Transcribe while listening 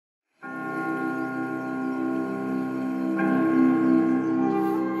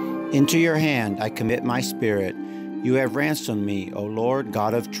Into your hand I commit my spirit. You have ransomed me, O Lord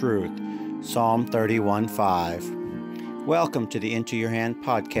God of truth. Psalm 31:5. Welcome to the Into Your Hand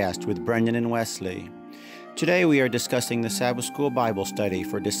podcast with Brendon and Wesley. Today we are discussing the Sabbath School Bible Study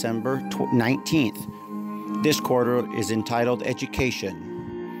for December 19th. This quarter is entitled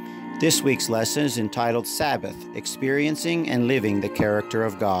Education. This week's lesson is entitled Sabbath, Experiencing and Living the Character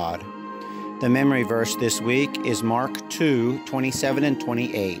of God. The memory verse this week is Mark 2:27 and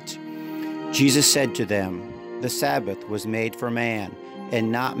 28. Jesus said to them, "The Sabbath was made for man, and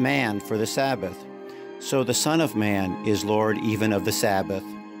not man for the Sabbath. So the Son of Man is Lord even of the Sabbath."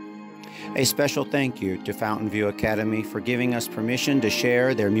 A special thank you to Fountain View Academy for giving us permission to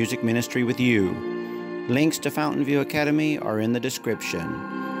share their music ministry with you. Links to Fountain View Academy are in the description.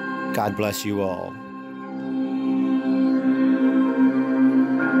 God bless you all.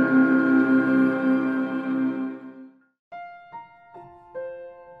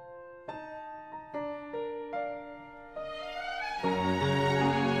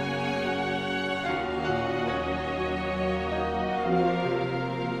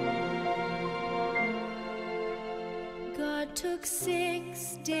 God took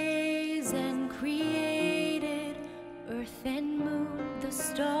 6 days and created earth and moon, the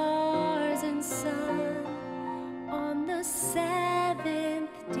stars and sun. On the 7th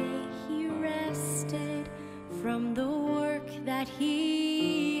day he rested from the work that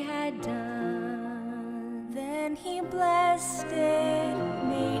he had done. Then he blessed it,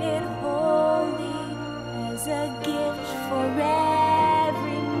 made it holy as a gift for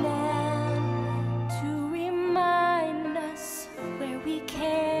every man, to remind us where we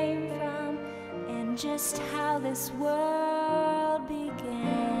came from and just how this world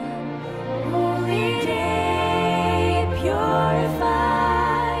began. Holy day,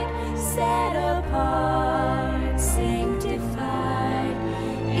 purified, set apart, sanctified,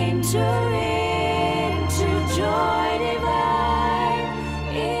 enter into joy divine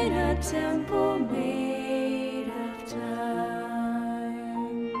in a temple made of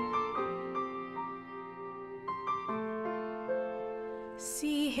time.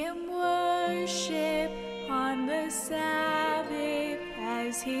 See him worship on the Sabbath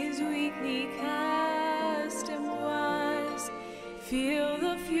as his weekly custom was. Feel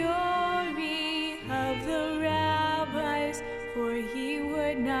the fury of the rabbis, for he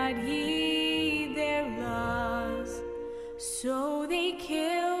would not heed their laws. So they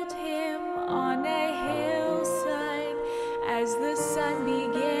killed him on a hillside as the sun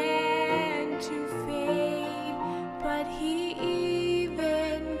began to fade. But he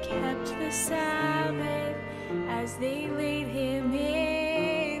even kept the Sabbath as they laid him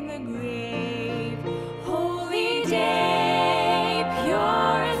in the grave. Holy day,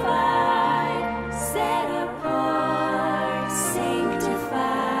 purified, set apart,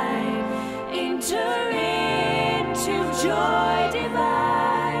 sanctified, enter into joy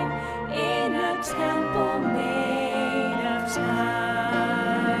divine in a temple made of time.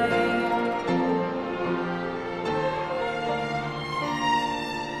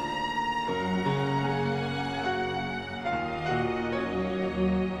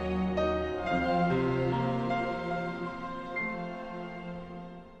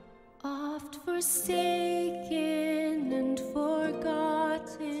 Oft forsaken and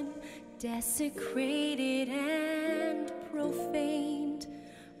forgotten, desecrated and profaned,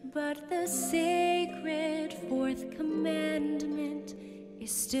 but the sacred fourth commandment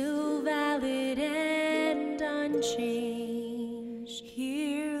is still valid and unchanged.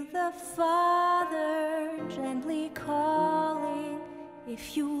 Hear the Father gently calling,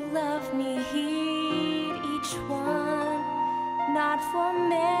 if you love me, heed each one, not for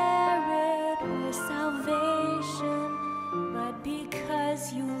merit or salvation, but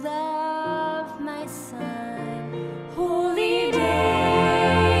because you love my Son. Holy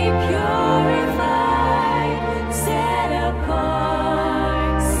day, purified, set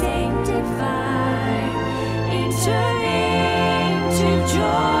apart, sanctified, enter into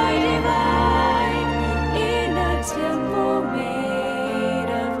joy divine in a temple made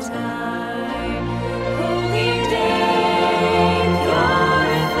of time. Holy day,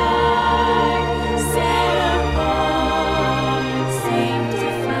 purified,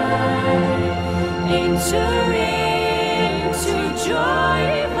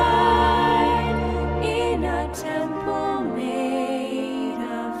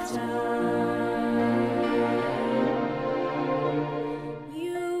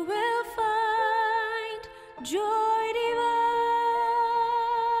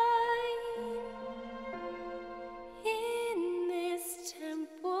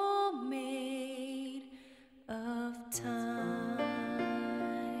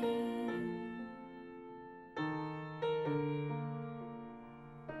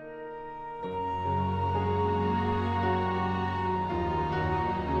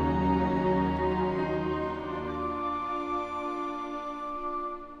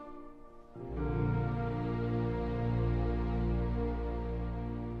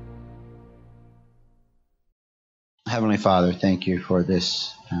 Heavenly Father, thank you for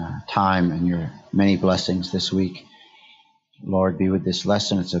this time and your many blessings this week. Lord, be with this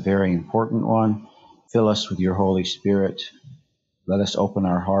lesson. It's a very important one. Fill us with your Holy Spirit. Let us open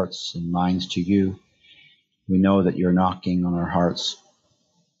our hearts and minds to you. We know that you're knocking on our hearts.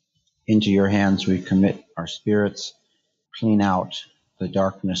 Into your hands we commit our spirits. Clean out the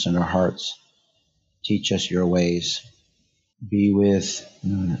darkness in our hearts. Teach us your ways. Be with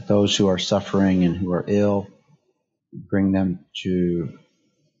those who are suffering and who are ill. Bring them to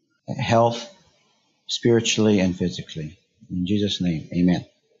health, spiritually and physically. In Jesus' name, amen.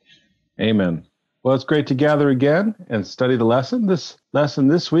 Amen. Well, it's great to gather again and study the lesson. This lesson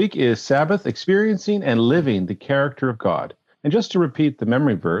this week is Sabbath, Experiencing and Living the Character of God. And just to repeat the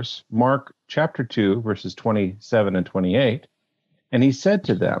memory verse, Mark chapter 2, verses 27 and 28, and he said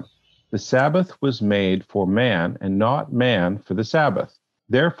to them, "The Sabbath was made for man, and not man for the Sabbath.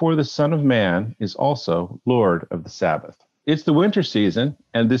 Therefore the Son of Man is also Lord of the Sabbath." It's the winter season,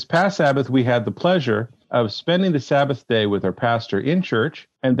 and this past Sabbath we had the pleasure of spending the Sabbath day with our pastor in church,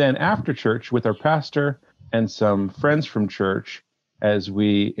 and then after church with our pastor and some friends from church as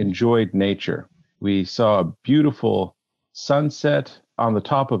we enjoyed nature. We saw a beautiful sunset on the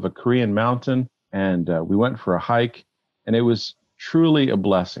top of a Korean mountain, and we went for a hike, and it was truly a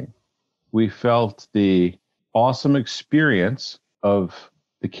blessing. We felt the awesome experience of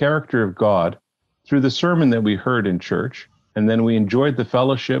the character of God through the sermon that we heard in church, and then we enjoyed the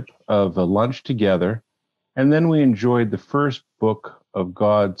fellowship of a lunch together, and then we enjoyed the first book of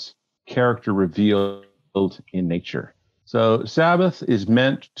God's character revealed in nature. So Sabbath is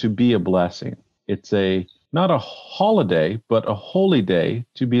meant to be a blessing. It's not a holiday, but a holy day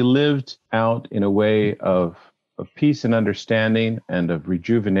to be lived out in a way of peace and understanding and of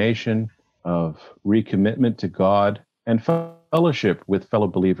rejuvenation, of recommitment to God and fellowship with fellow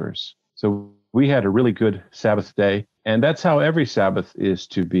believers. So we had a really good Sabbath day, and that's how every Sabbath is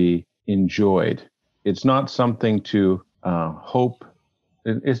to be enjoyed. It's not something to hope.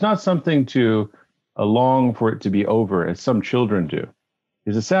 It's not something to long for it to be over, as some children do.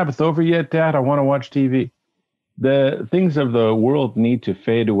 Is the Sabbath over yet, Dad? I want to watch TV. The things of the world need to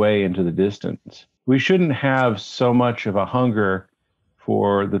fade away into the distance. We shouldn't have so much of a hunger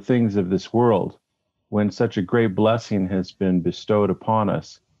for the things of this world when such a great blessing has been bestowed upon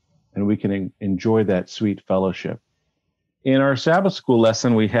us, and we can enjoy that sweet fellowship. In our Sabbath school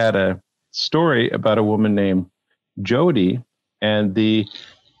lesson, we had a story about a woman named Jody and the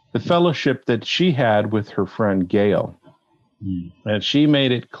fellowship that she had with her friend Gail. And she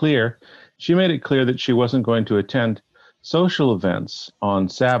made it clear that she wasn't going to attend social events on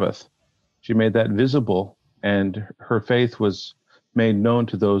Sabbath. She made that visible, and her faith was made known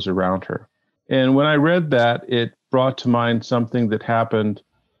to those around her. And when I read that, it brought to mind something that happened,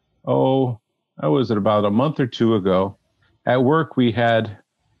 about a month or two ago. At work, we had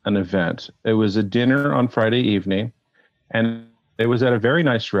an event. It was a dinner on Friday evening, and it was at a very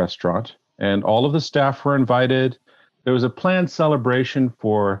nice restaurant, and all of the staff were invited. There was a planned celebration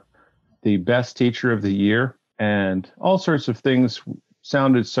for the best teacher of the year, and all sorts of things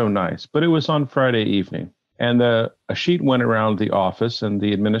sounded so nice. But it was on Friday evening, and a sheet went around the office, and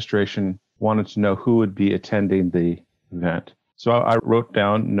the administration wanted to know who would be attending the event. So I wrote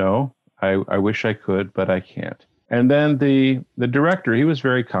down, no, I wish I could, but I can't. And then the director, he was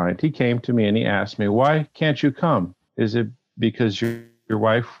very kind. He came to me and he asked me, "Why can't you come? Is it because your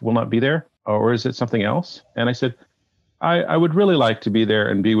wife will not be there, or is it something else?" And I said, I would really like to be there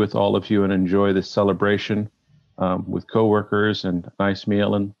and be with all of you and enjoy this celebration with coworkers and a nice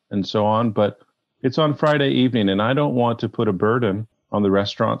meal and so on. But it's on Friday evening, and I don't want to put a burden on the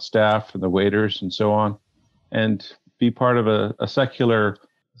restaurant staff and the waiters and so on, and be part of a secular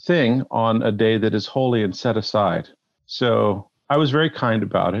thing on a day that is holy and set aside. So I was very kind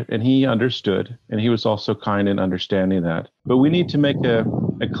about it, and he understood, and he was also kind in understanding that. But we need to make a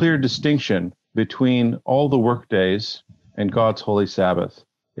clear distinction between all the work days and God's holy Sabbath.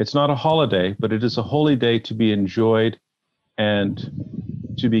 It's not a holiday, but it is a holy day to be enjoyed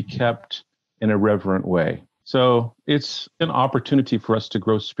and to be kept in a reverent way. So it's an opportunity for us to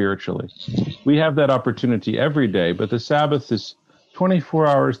grow spiritually. We have that opportunity every day, but the Sabbath is 24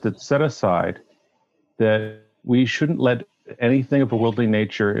 hours that's set aside that we shouldn't let anything of a worldly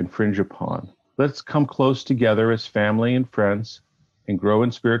nature infringe upon. Let's come close together as family and friends and grow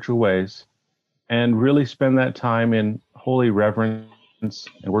in spiritual ways and really spend that time in holy reverence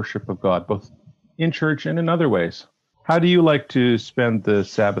and worship of God, both in church and in other ways. How do you like to spend the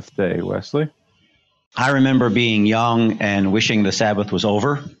Sabbath day, Wesley? I remember being young and wishing the Sabbath was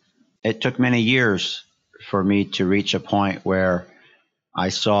over. It took many years for me to reach a point where I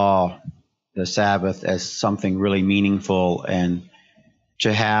saw the Sabbath as something really meaningful, and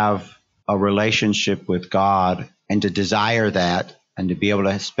to have a relationship with God and to desire that and to be able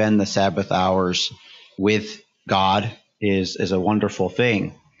to spend the Sabbath hours with God is a wonderful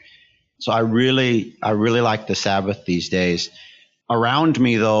thing. So I really like the Sabbath these days. Around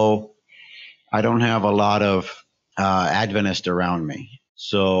me, though, I don't have a lot of Adventists around me.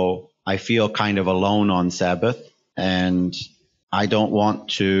 So I feel kind of alone on Sabbath, and I don't want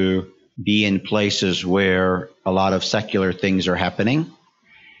to be in places where a lot of secular things are happening.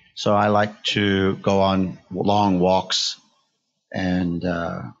 So I like to go on long walks and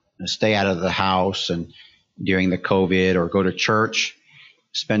stay out of the house, and during the COVID, or go to church,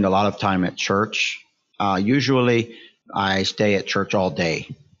 spend a lot of time at church. Usually I stay at church all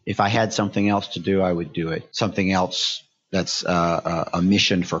day. If I had something else to do, I would do it. Something else that's a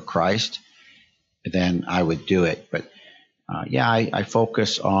mission for Christ, then I would do it. But I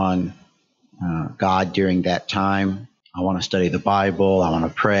focus on God during that time. I want to study the Bible. I want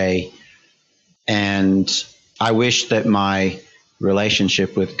to pray. And I wish that my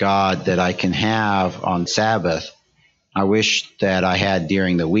relationship with God that I can have on Sabbath, I wish that I had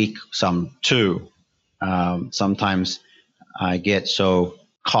during the week some too. Sometimes I get so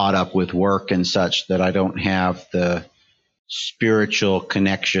caught up with work and such that I don't have the spiritual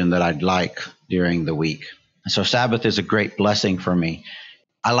connection that I'd like during the week. So Sabbath is a great blessing for me.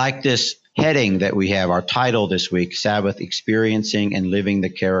 I like this heading that we have, our title this week, Sabbath, Experiencing and Living the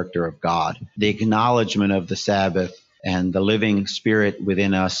Character of God. The acknowledgement of the Sabbath and the living spirit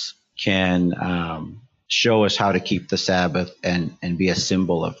within us can show us how to keep the Sabbath and be a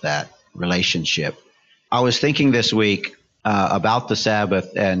symbol of that relationship. I was thinking this week about the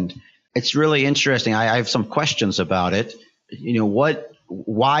Sabbath, and it's really interesting. I have some questions about it.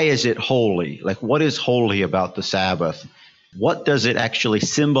 Why is it holy? Like, what is holy about the Sabbath? What does it actually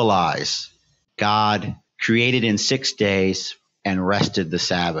symbolize? God created in 6 days and rested the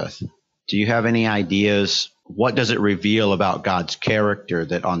Sabbath. Do you have any ideas? What does it reveal about God's character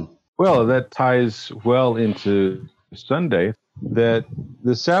Well, that ties well into Sunday, that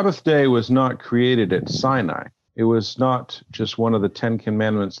the Sabbath day was not created at Sinai. It was not just one of the 10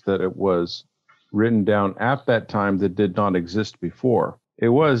 commandments that it was written down at that time that did not exist before. It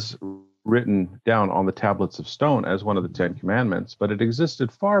was written down on the tablets of stone as one of the 10 commandments, but it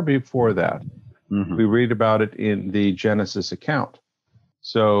existed far before that. Mm-hmm. We read about it in the Genesis account.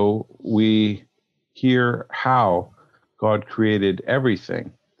 So we hear how God created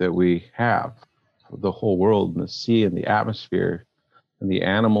everything that we have, the whole world and the sea and the atmosphere and the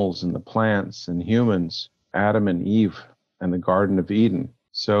animals and the plants and humans, Adam and Eve and the Garden of Eden.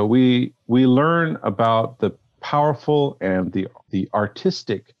 So we learn about the powerful and the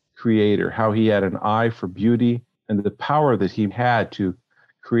artistic Creator, how he had an eye for beauty and the power that he had to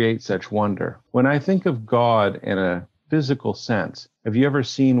create such wonder. When I think of God in a physical sense, have you ever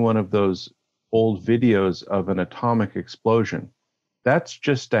seen one of those old videos of an atomic explosion? That's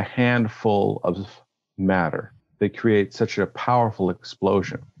just a handful of matter that creates such a powerful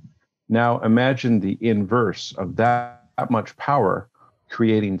explosion. Now imagine the inverse of that much power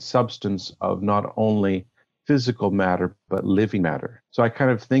creating substance of not only physical matter, but living matter. So I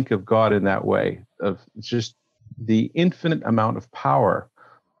kind of think of God in that way, of just the infinite amount of power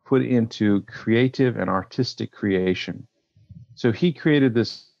put into creative and artistic creation. So he created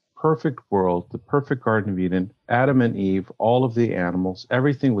this perfect world, the perfect Garden of Eden, Adam and Eve, all of the animals,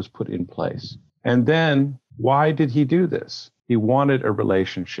 everything was put in place. And then why did he do this? He wanted a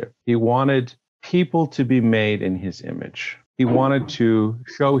relationship. He wanted people to be made in his image. He wanted to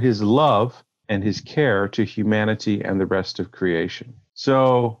show his love and his care to humanity and the rest of creation.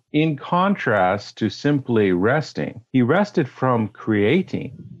 So in contrast to simply resting, he rested from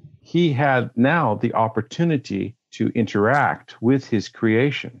creating. He had now the opportunity to interact with his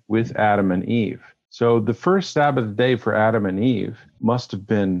creation, with Adam and Eve. So the first Sabbath day for Adam and Eve must have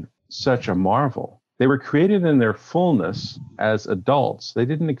been such a marvel. They were created in their fullness as adults. They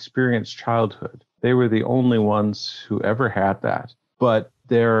didn't experience childhood. They were the only ones who ever had that. But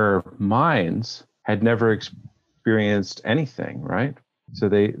their minds had never experienced anything, right? So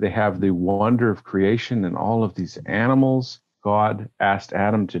they have the wonder of creation and all of these animals. God asked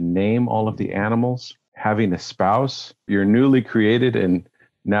Adam to name all of the animals. Having a spouse, you're newly created and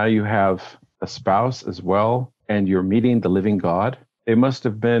now you have a spouse as well, and you're meeting the living God. It must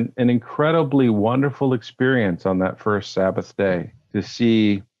have been an incredibly wonderful experience on that first Sabbath day to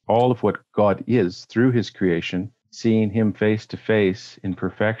see all of what God is through his creation, seeing him face to face in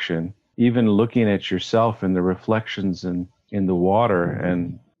perfection, even looking at yourself in the reflections in the water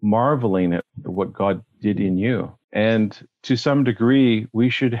and marveling at what God did in you. And to some degree, we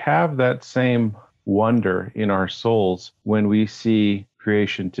should have that same wonder in our souls when we see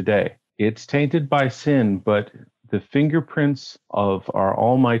creation today. It's tainted by sin, but the fingerprints of our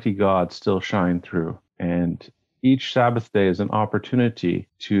Almighty God still shine through. And each Sabbath day is an opportunity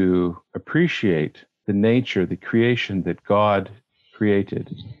to appreciate the nature, the creation that God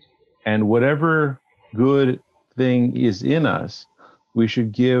created. And whatever good thing is in us, we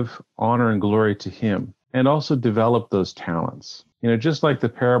should give honor and glory to Him and also develop those talents. Just like the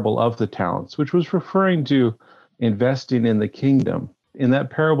parable of the talents, which was referring to investing in the kingdom. In that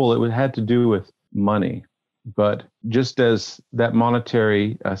parable, it had to do with money. But just as that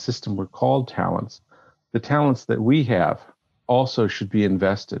monetary system were called talents, the talents that we have also should be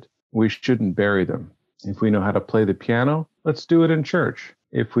invested. We shouldn't bury them. If we know how to play the piano, let's do it in church.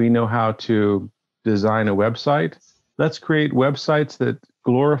 If we know how to design a website, let's create websites that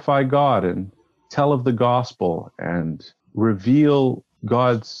glorify God and tell of the gospel and reveal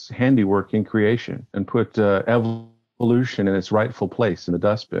God's handiwork in creation and put evolution in its rightful place in the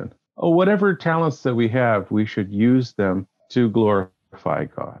dustbin. Whatever talents that we have, we should use them to glorify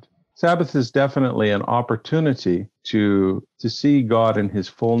God. Sabbath is definitely an opportunity to see God in His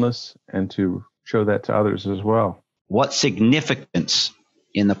fullness and to show that to others as well. What significance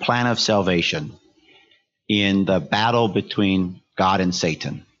in the plan of salvation, in the battle between God and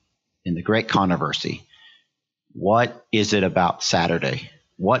Satan, in the great controversy, what is it about Saturday?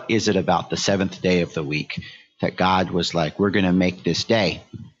 What is it about the seventh day of the week that God was like, we're going to make this day?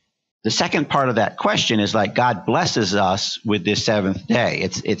 The second part of that question is like, God blesses us with this seventh day.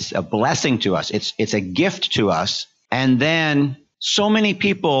 It's a blessing to us. It's a gift to us. And then so many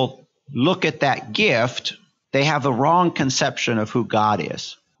people look at that gift, they have the wrong conception of who God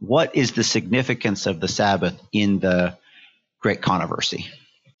is. What is the significance of the Sabbath in the great controversy?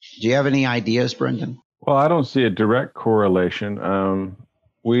 Do you have any ideas, Brendon? Well, I don't see a direct correlation.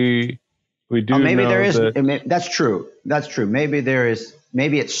 We do. Maybe know there is. that... That's true. That's true. Maybe there is.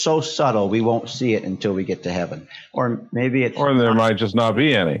 Maybe it's so subtle we won't see it until we get to heaven, or maybe it's. Or there might just not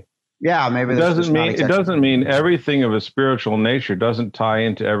be any. Yeah, maybe it doesn't mean everything of a spiritual nature doesn't tie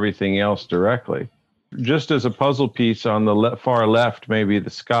into everything else directly. Just as a puzzle piece on the far left may be the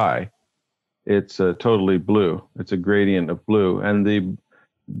sky, it's totally blue. It's a gradient of blue, and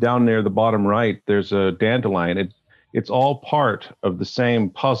down near the bottom right, there's a dandelion. It's all part of the same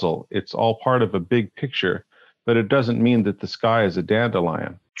puzzle. It's all part of a big picture, but it doesn't mean that the sky is a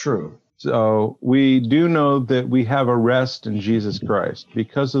dandelion. True. So we do know that we have a rest in Jesus Christ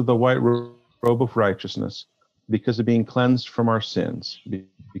because of the white robe of righteousness, because of being cleansed from our sins,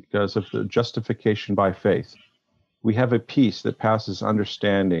 because of the justification by faith. We have a peace that passes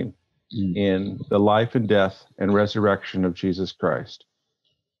understanding in the life and death and resurrection of Jesus Christ.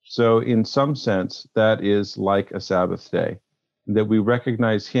 So in some sense, that is like a Sabbath day, that we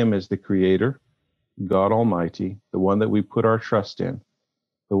recognize Him as the Creator, God Almighty, the one that we put our trust in,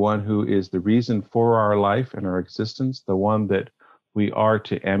 the one who is the reason for our life and our existence, the one that we are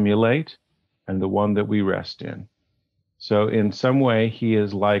to emulate, and the one that we rest in. So in some way, He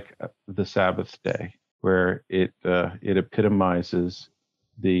is like the Sabbath day, where it epitomizes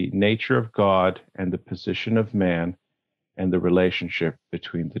the nature of God and the position of man and the relationship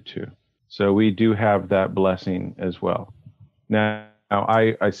between the two. So we do have that blessing as well. Now,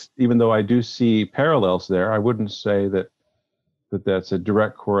 I even though I do see parallels there, I wouldn't say that's a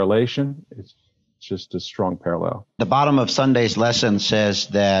direct correlation. It's just a strong parallel. The bottom of Sunday's lesson says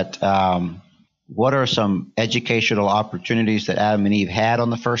that what are some educational opportunities that Adam and Eve had on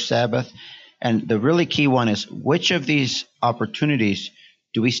the first Sabbath? And the really key one is, which of these opportunities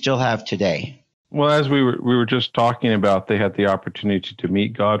do we still have today? Well, as we were just talking about, they had the opportunity to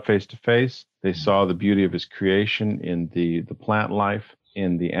meet God face to face. They saw the beauty of His creation in the plant life,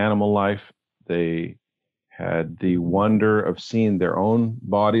 in the animal life. They had the wonder of seeing their own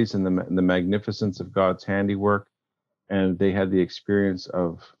bodies and the magnificence of God's handiwork. And they had the experience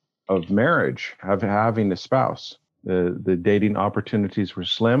of marriage, of having a spouse. The dating opportunities were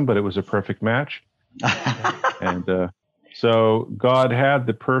slim, but it was a perfect match. And so God had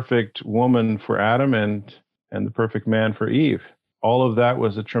the perfect woman for Adam and the perfect man for Eve. All of that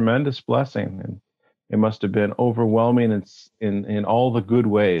was a tremendous blessing, and it must have been overwhelming in all the good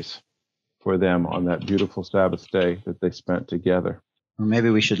ways for them on that beautiful Sabbath day that they spent together. Or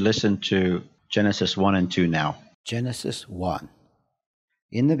maybe we should listen to Genesis 1 and 2 now. Genesis 1.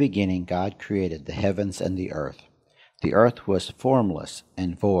 In the beginning, God created the heavens and the earth. The earth was formless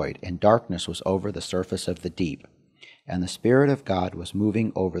and void, and darkness was over the surface of the deep. And the Spirit of God was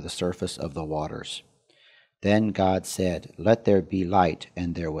moving over the surface of the waters. Then God said, "Let there be light,"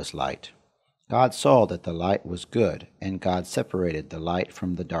 and there was light. God saw that the light was good, and God separated the light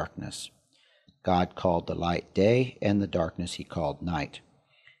from the darkness. God called the light day, and the darkness he called night.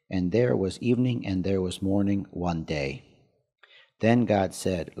 And there was evening, and there was morning, one day. Then God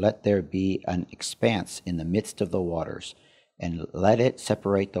said, "Let there be an expanse in the midst of the waters, and let it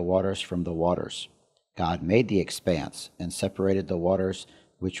separate the waters from the waters." God made the expanse, and separated the waters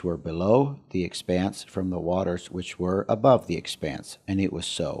which were below the expanse from the waters which were above the expanse, and it was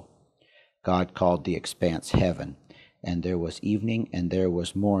so. God called the expanse heaven, and there was evening, and there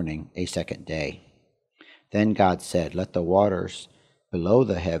was morning, a second day. Then God said, "Let the waters below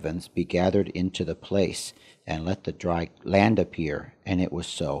the heavens be gathered into the place, and let the dry land appear," and it was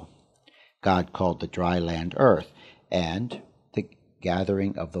so. God called the dry land earth, and the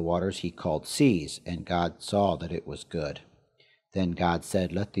gathering of the waters he called seas, and God saw that it was good. Then God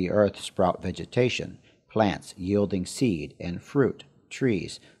said, "Let the earth sprout vegetation, plants yielding seed, and fruit,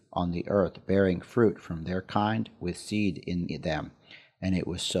 trees on the earth bearing fruit from their kind with seed in them," and it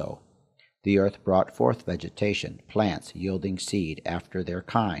was so. The earth brought forth vegetation, plants yielding seed after their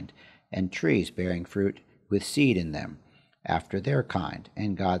kind, and trees bearing fruit with seed in them after their kind,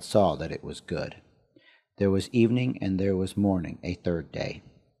 and God saw that it was good. There was evening, and there was morning, a third day.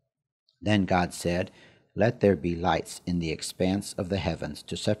 Then God said, "Let there be lights in the expanse of the heavens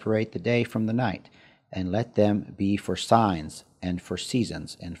to separate the day from the night, and let them be for signs, and for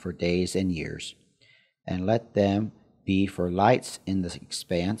seasons, and for days and years. And let them be for lights in the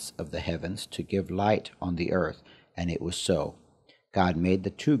expanse of the heavens to give light on the earth," and it was so. God made the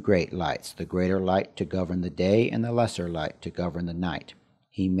two great lights, the greater light to govern the day, and the lesser light to govern the night.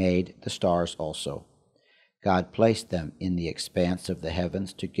 He made the stars also. God placed them in the expanse of the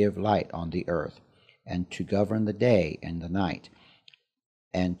heavens to give light on the earth, and to govern the day and the night,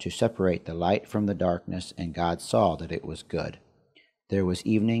 and to separate the light from the darkness, and God saw that it was good. There was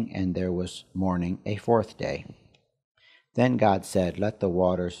evening, and there was morning, a fourth day. Then God said, "Let the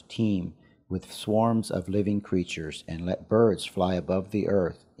waters teem with swarms of living creatures, and let birds fly above the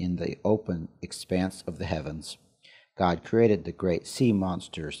earth in the open expanse of the heavens." God created the great sea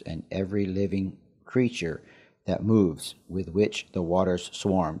monsters and every living creature that moves, with which the waters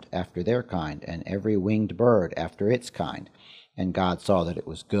swarmed, after their kind, and every winged bird after its kind. And God saw that it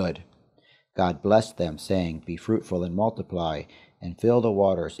was good. God blessed them, saying, "Be fruitful and multiply, and fill the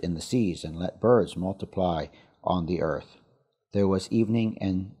waters in the seas, and let birds multiply on the earth." There was evening,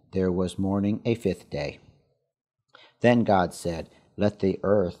 and there was morning, a fifth day. Then God said, "Let the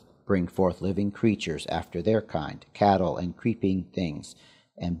earth bring forth living creatures after their kind, cattle and creeping things,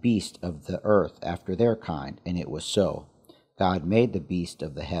 and beasts of the earth after their kind," and it was so. God made the beasts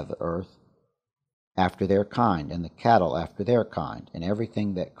of the earth after their kind, and the cattle after their kind, and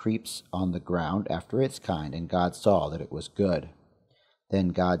everything that creeps on the ground after its kind, and God saw that it was good. Then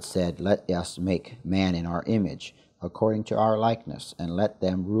God said, "Let us make man in our image, according to our likeness, and let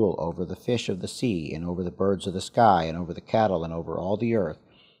them rule over the fish of the sea, and over the birds of the sky, and over the cattle, and over all the earth,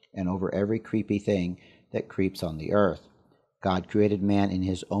 and over every creepy thing that creeps on the earth." God created man in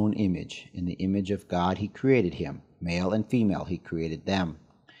his own image. In the image of God he created him. Male and female he created them.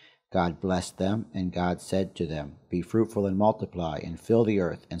 God blessed them, and God said to them, "Be fruitful and multiply, and fill the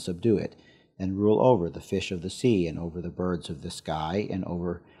earth, and subdue it, and rule over the fish of the sea, and over the birds of the sky, and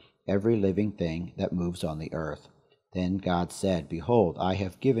over every living thing that moves on the earth." Then God said, "Behold, I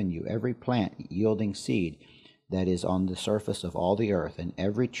have given you every plant yielding seed that is on the surface of all the earth, and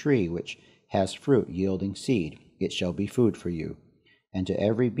every tree which has fruit yielding seed. It shall be food for you. And to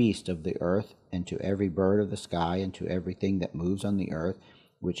every beast of the earth, and to every bird of the sky, and to everything that moves on the earth,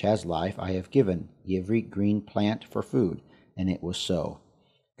 which has life, I have given every green plant for food." And it was so.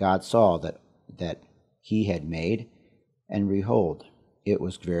 God saw that he had made, and behold, it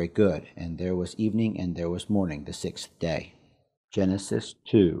was very good. And there was evening, and there was morning, the sixth day. Genesis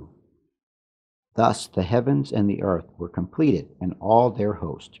 2. Thus the heavens and the earth were completed, and all their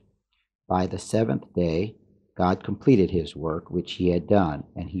host. By the seventh day God completed his work which he had done,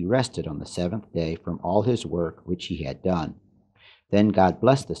 and he rested on the seventh day from all his work which he had done. Then God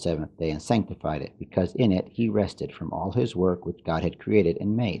blessed the seventh day and sanctified it, because in it he rested from all his work which God had created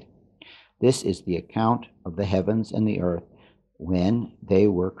and made. This is the account of the heavens and the earth when they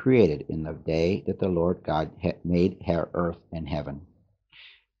were created, in the day that the Lord God had made earth and heaven.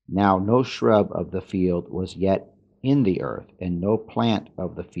 Now no shrub of the field was yet in the earth, and no plant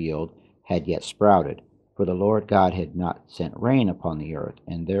of the field had yet sprouted, for the Lord God had not sent rain upon the earth,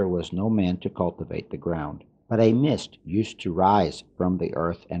 and there was no man to cultivate the ground. But a mist used to rise from the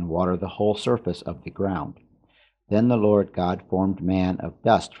earth and water the whole surface of the ground. Then the Lord God formed man of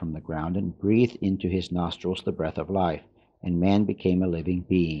dust from the ground and breathed into his nostrils the breath of life, and man became a living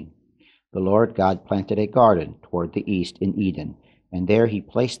being. The Lord God planted a garden toward the east in Eden, and there he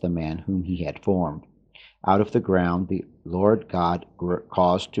placed the man whom he had formed. Out of the ground the Lord God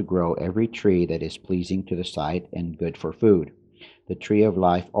caused to grow every tree that is pleasing to the sight and good for food, the tree of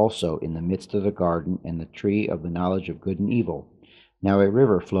life also in the midst of the garden, and the tree of the knowledge of good and evil. Now a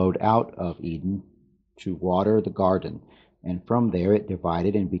river flowed out of Eden to water the garden, and from there it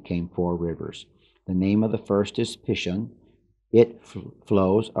divided and became 4 rivers. The name of the first is Pishon. It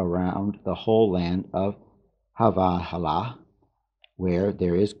flows around the whole land of Havahala, where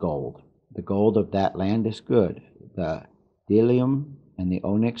there is gold. The gold of that land is good. The bdellium and the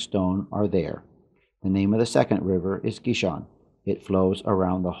onyx stone are there. The name of the second river is Gishon. It flows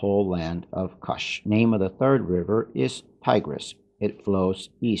around the whole land of Cush. Name of the third river is Tigris. It flows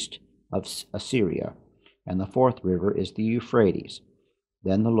east of Assyria. And the fourth river is the Euphrates.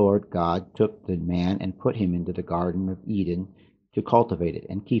 Then the Lord God took the man and put him into the garden of Eden to cultivate it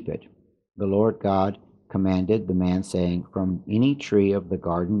and keep it. The Lord God commanded the man, saying, From any tree of the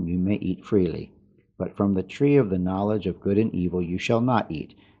garden you may eat freely, but from the tree of the knowledge of good and evil you shall not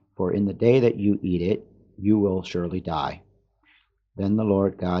eat, for in the day that you eat it you will surely die. Then the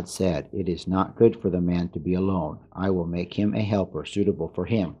Lord God said, It is not good for the man to be alone. I will make him a helper suitable for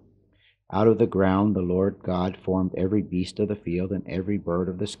him. Out of the ground the Lord God formed every beast of the field and every bird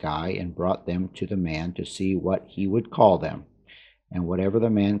of the sky, and brought them to the man to see what he would call them. And whatever the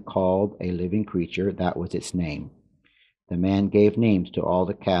man called a living creature, that was its name. The man gave names to all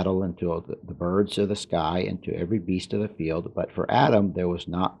the cattle and to the birds of the sky and to every beast of the field, but for Adam there was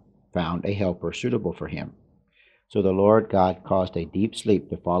not found a helper suitable for him. So the Lord God caused a deep sleep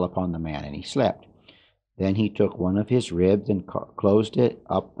to fall upon the man, and he slept. Then he took one of his ribs and closed it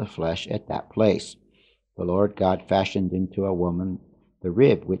up the flesh at that place. The Lord God fashioned into a woman the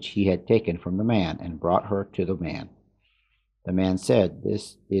rib which he had taken from the man, and brought her to the man. The man said,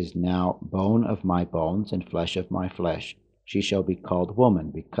 This is now bone of my bones and flesh of my flesh. She shall be called woman,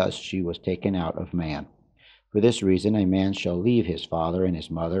 because she was taken out of man. For this reason a man shall leave his father and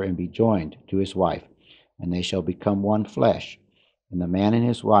his mother, and be joined to his wife, and they shall become one flesh. And the man and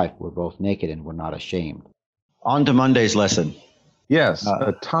his wife were both naked and were not ashamed. On to Monday's lesson. Yes,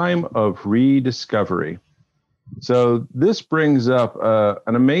 a time of rediscovery. So this brings up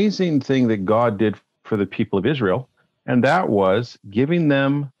an amazing thing that God did for the people of Israel, and that was giving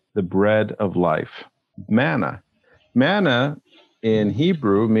them the bread of life, manna. Manna in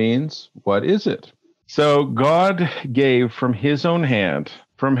Hebrew means, what is it? So God gave from his own hand,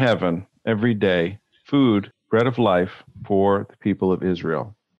 from heaven, every day, food, bread of life for the people of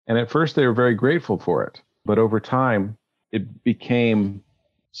Israel. And at first they were very grateful for it, but over time it became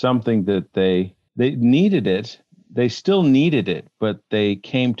something that they needed it. They still needed it, but they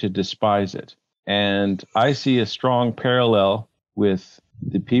came to despise it. And I see a strong parallel with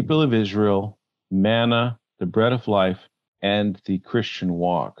the people of Israel, manna, the bread of life, and the Christian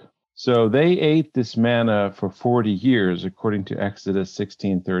walk. So they ate this manna for 40 years, according to Exodus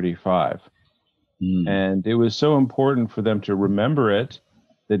 16:35. And it was so important for them to remember it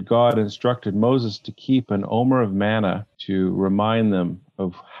that God instructed Moses to keep an omer of manna to remind them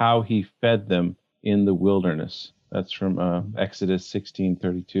of how he fed them in the wilderness. That's from Exodus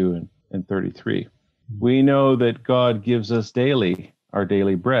 16:32 and 33. We know that God gives us daily our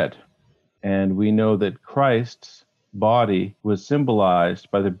daily bread. And we know that Christ's body was symbolized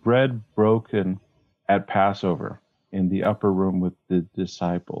by the bread broken at Passover in the upper room with the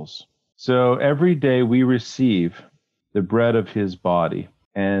disciples. So every day we receive the bread of his body.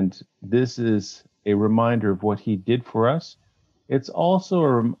 And this is a reminder of what he did for us. It's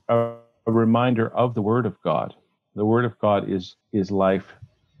also a reminder of the Word of God. The Word of God is life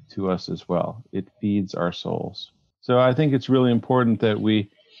to us as well. It feeds our souls. So I think it's really important that we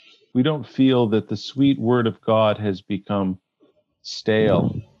don't feel that the sweet Word of God has become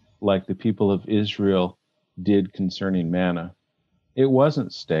stale like the people of Israel did concerning manna. It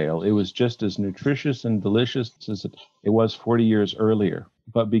wasn't stale. It was just as nutritious and delicious as it was 40 years earlier.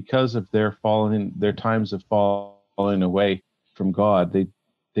 But because of their times of falling away from God,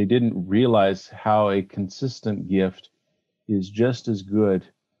 they didn't realize how a consistent gift is just as good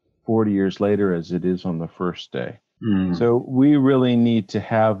 40 years later as it is on the first day. So we really need to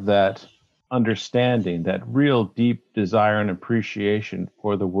have that understanding, that real deep desire and appreciation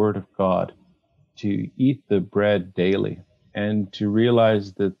for the Word of God, to eat the bread daily and to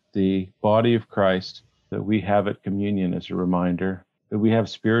realize that the body of Christ that we have at communion as a reminder, that we have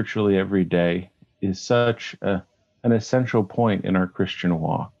spiritually every day, is such an essential point in our Christian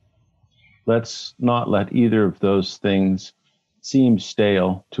walk. Let's not let either of those things seem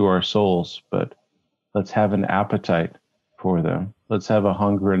stale to our souls, but let's have an appetite for them. Let's have a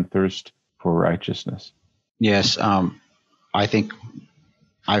hunger and thirst for righteousness. Yes, I think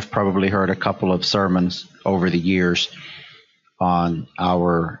I've probably heard a couple of sermons over the years on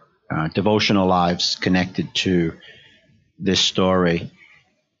our devotional lives connected to this story.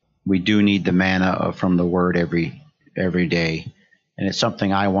 We do need the manna from the Word every day, and it's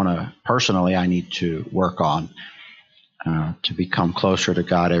something I need to work on, to become closer to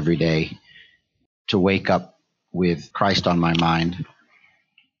God every day, to wake up with Christ on my mind,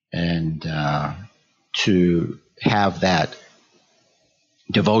 and to have that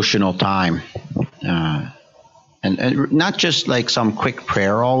devotional time, and not just like some quick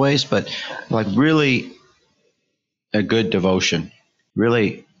prayer always, but like really a good devotion.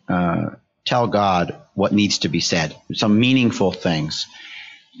 Really tell God what needs to be said, some meaningful things.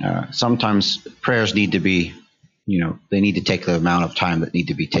 Sometimes prayers need to be, they need to take the amount of time that need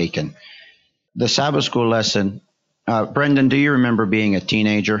to be taken. The Sabbath school lesson, Brendon, do you remember being a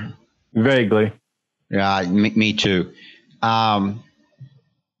teenager? Vaguely. Yeah, me too. A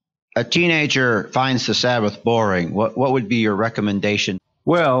teenager finds the Sabbath boring. What would be your recommendation?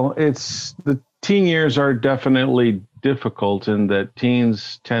 Well, the teen years are definitely difficult in that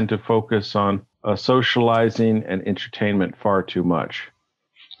teens tend to focus on socializing and entertainment far too much.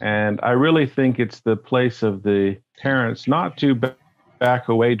 And I really think it's the place of the parents not to back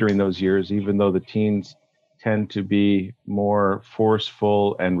away during those years, even though the teens tend to be more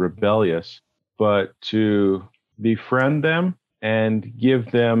forceful and rebellious, but to befriend them and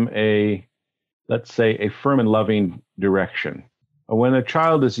give them let's say, a firm and loving direction. When a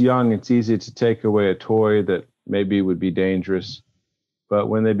child is young, it's easy to take away a toy that maybe would be dangerous. But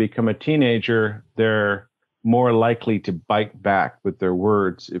when they become a teenager, they're more likely to bite back with their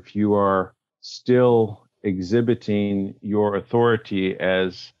words if you are still exhibiting your authority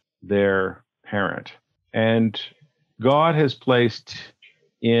as their parent. And God has placed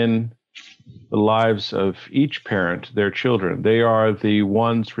in the lives of each parent their children. They are the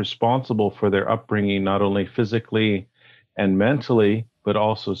ones responsible for their upbringing, not only physically and mentally, but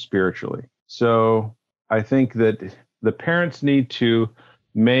also spiritually. So I think that the parents need to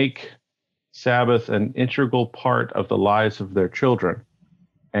make Sabbath an integral part of the lives of their children.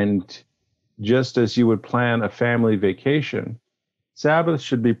 And just as you would plan a family vacation, Sabbath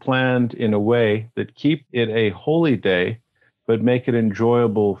should be planned in a way that keep it a holy day, but make it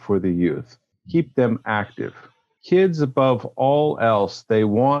enjoyable for the youth. Keep them active. Kids, above all else, they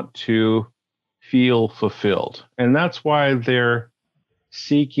want to feel fulfilled. And that's why they're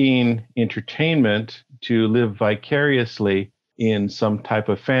seeking entertainment to live vicariously in some type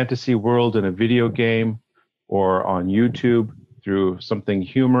of fantasy world in a video game or on YouTube through something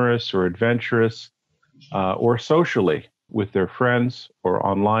humorous or adventurous, or socially with their friends or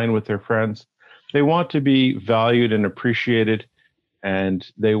online with their friends. They want to be valued and appreciated, and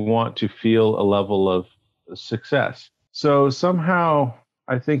they want to feel a level of success. So somehow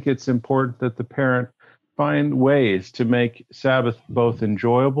I think it's important that the parent find ways to make Sabbath both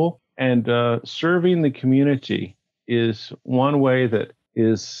enjoyable and serving the community is one way that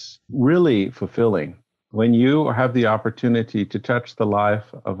is really fulfilling. When you have the opportunity to touch the life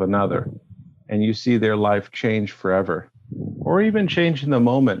of another and you see their life change forever, or even change in the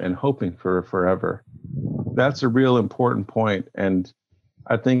moment and hoping for forever, that's a real important point. And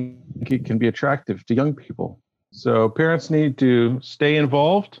I think it can be attractive to young people. So parents need to stay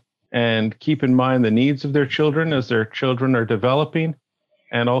involved and keep in mind the needs of their children as their children are developing,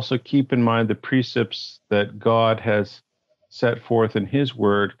 and also keep in mind the precepts that God has set forth in His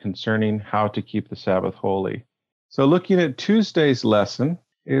Word concerning how to keep the Sabbath holy. So looking at Tuesday's lesson,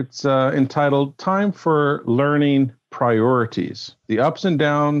 it's entitled Time for Learning Priorities. The ups and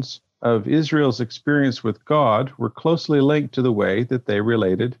downs of Israel's experience with God were closely linked to the way that they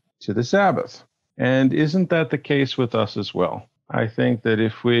related to the Sabbath. And isn't that the case with us as well? I think that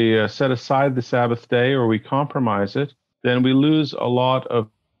if we set aside the Sabbath day or we compromise it, then we lose a lot of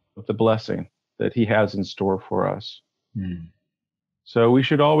the blessing that He has in store for us. So we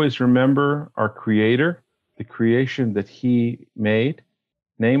should always remember our Creator, the creation that He made,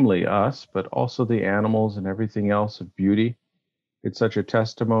 namely us, but also the animals and everything else of beauty. It's such a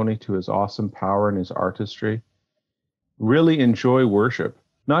testimony to His awesome power and His artistry. Really enjoy worship.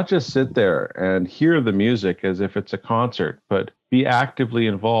 Not just sit there and hear the music as if it's a concert, but be actively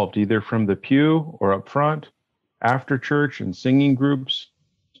involved, either from the pew or up front, after church and singing groups,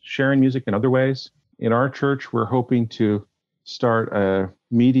 sharing music in other ways. In our church, we're hoping to start a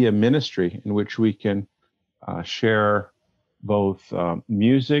media ministry in which we can share both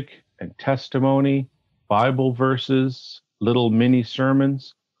music and testimony, Bible verses, little mini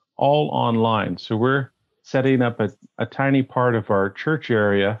sermons, all online. So we're setting up a tiny part of our church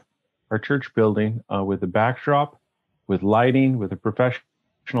area, our church building, with a backdrop, with lighting, with a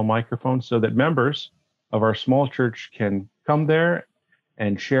professional microphone, so that members of our small church can come there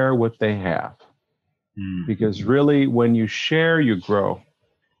and share what they have. Because really, when you share, you grow.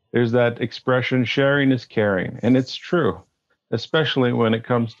 There's that expression, sharing is caring, and it's true, especially when it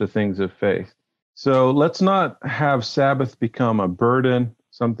comes to things of faith. So let's not have Sabbath become a burden,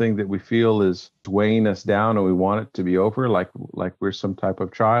 something that we feel is weighing us down and we want it to be over, like we're some type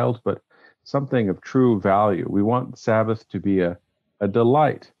of child, but something of true value. We want Sabbath to be a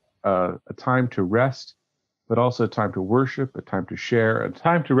delight, a time to rest, but also a time to worship, a time to share, a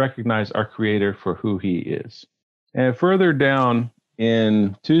time to recognize our Creator for who He is. And further down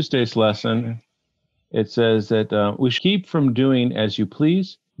in Tuesday's lesson, it says that we should keep from doing as you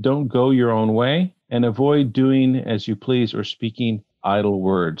please, don't go your own way, and avoid doing as you please or speaking idle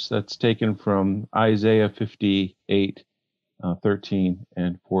words. That's taken from Isaiah 58, 13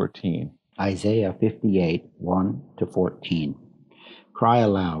 and 14. Isaiah 58, 1 to 14. Cry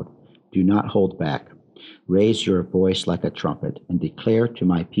aloud, do not hold back. Raise your voice like a trumpet, and declare to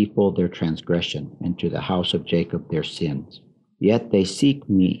my people their transgression, and to the house of Jacob their sins. Yet they seek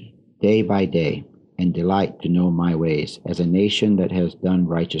me day by day, and delight to know my ways, as a nation that has done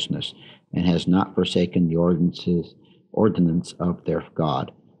righteousness, and has not forsaken the ordinance of their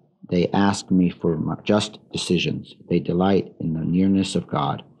God. They ask me for just decisions. They delight in the nearness of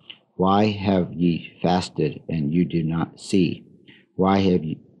God. Why have ye fasted, and you do not see? Why have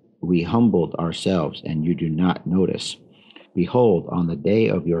we humbled ourselves, and you do not notice? Behold, on the day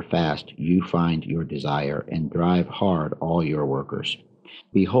of your fast you find your desire, and drive hard all your workers.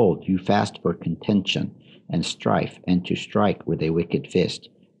 Behold, you fast for contention and strife, and to strike with a wicked fist.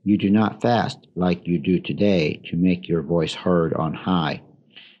 You do not fast like you do today, to make your voice heard on high.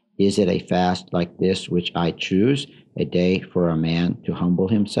 Is it a fast like this which I choose, a day for a man to humble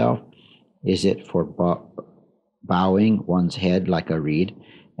himself? Is it for bowing one's head like a reed,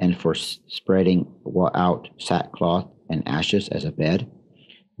 and for spreading out sackcloth and ashes as a bed?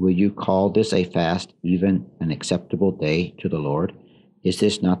 Will you call this a fast, even an acceptable day to the Lord? Is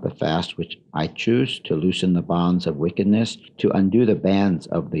this not the fast which I choose, to loosen the bonds of wickedness, to undo the bands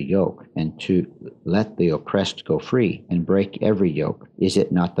of the yoke, and to let the oppressed go free, and break every yoke? Is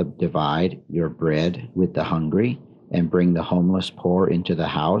it not to divide your bread with the hungry, and bring the homeless poor into the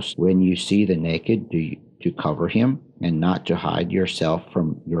house? When you see the naked, to cover him, and not to hide yourself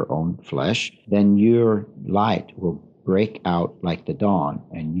from your own flesh? Then your light will break out like the dawn,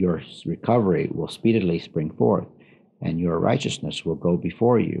 and your recovery will speedily spring forth, and your righteousness will go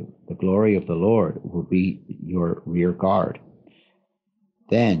before you. The glory of the Lord will be your rear guard.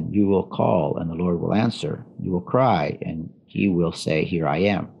 Then you will call, and the Lord will answer. You will cry, and He will say, Here I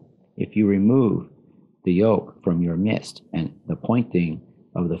am. If you remove the yoke from your midst, and the pointing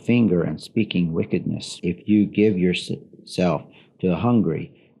of the finger and speaking wickedness, if you give yourself to the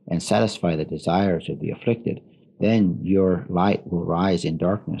hungry and satisfy the desires of the afflicted, then your light will rise in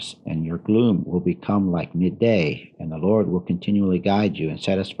darkness, and your gloom will become like midday, and the Lord will continually guide you and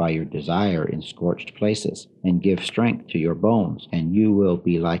satisfy your desire in scorched places, and give strength to your bones, and you will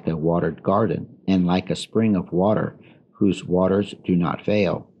be like a watered garden, and like a spring of water, whose waters do not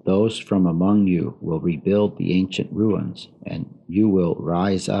fail. Those from among you will rebuild the ancient ruins, and you will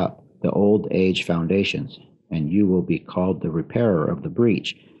rise up the old age foundations, and you will be called the repairer of the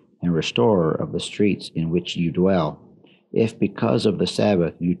breach, and restorer of the streets in which you dwell. If because of the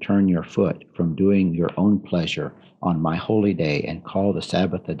Sabbath you turn your foot from doing your own pleasure on my holy day, and call the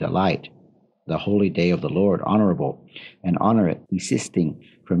Sabbath a delight, the holy day of the Lord honorable, and honor it, desisting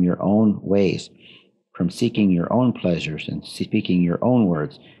from your own ways, from seeking your own pleasures and speaking your own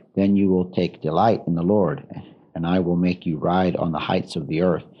words, then you will take delight in the Lord, and I will make you ride on the heights of the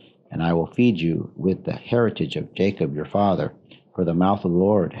earth, and I will feed you with the heritage of Jacob your father, for the mouth of the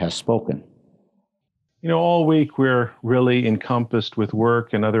Lord has spoken. You know, all week we're really encompassed with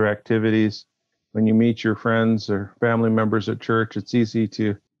work and other activities. When you meet your friends or family members at church, it's easy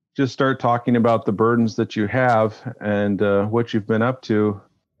to just start talking about the burdens that you have and what you've been up to,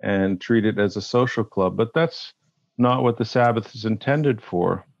 and treat it as a social club. But that's not what the Sabbath is intended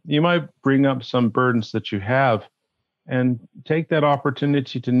for. You might bring up some burdens that you have and take that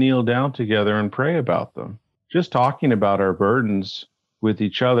opportunity to kneel down together and pray about them. Just talking about our burdens with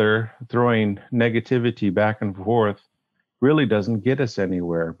each other, throwing negativity back and forth, really doesn't get us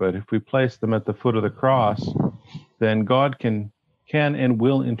anywhere. But if we place them at the foot of the cross, then God can and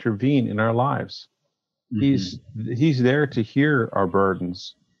will intervene in our lives. Mm-hmm. He's there to hear our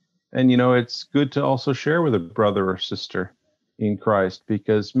burdens, And, it's good to also share with a brother or sister in Christ,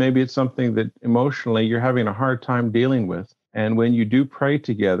 because maybe it's something that emotionally you're having a hard time dealing with. And when you do pray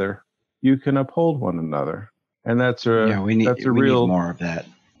together, you can uphold one another. And that's Yeah, we need real more of that.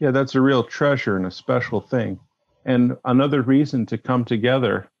 Yeah, that's a real treasure and a special thing. And another reason to come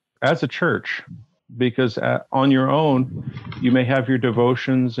together as a church, because on your own, you may have your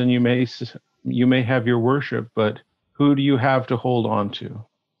devotions and you may have your worship, but who do you have to hold on to?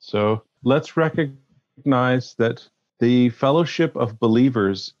 So let's recognize that the fellowship of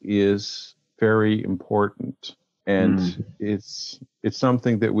believers is very important, and it's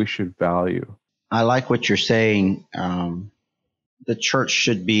something that we should value. I like what you're saying. The church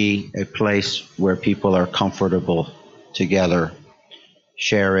should be a place where people are comfortable together,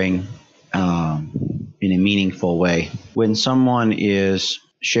 sharing in a meaningful way. When someone is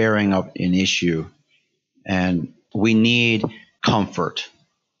sharing an issue, and we need comfort,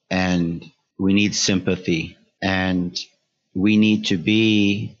 and we need sympathy, and we need to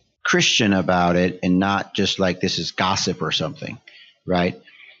be Christian about it and not just like this is gossip or something, right?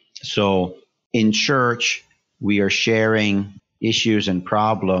 So in church, we are sharing issues and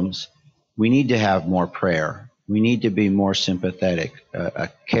problems. We need to have more prayer. We need to be more sympathetic, a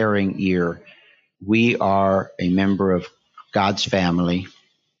caring ear. We are a member of God's family,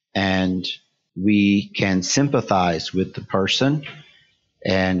 and we can sympathize with the person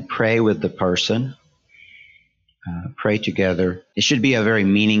and pray with the person, pray together. It should be a very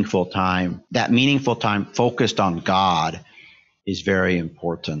meaningful time. That meaningful time focused on God is very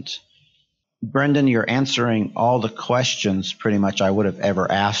important. Brendon, you're answering all the questions pretty much I would have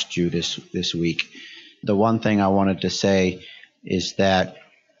ever asked you this week. The one thing I wanted to say is that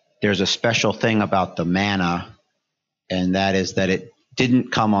there's a special thing about the manna, and that is that it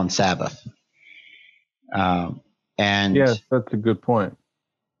didn't come on Sabbath. And yes, that's a good point.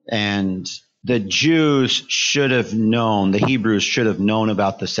 And the Jews should have known, the Hebrews should have known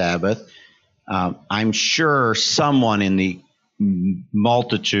about the Sabbath. I'm sure someone in the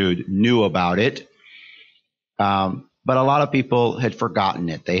multitude knew about it, but a lot of people had forgotten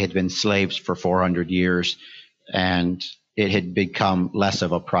it. They had been slaves for 400 years, and it had become less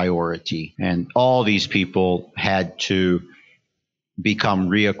of a priority. And all these people had to become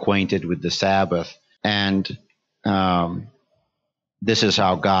reacquainted with the Sabbath. And this is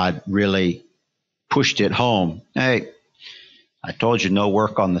how God really pushed it home. Hey, I told you no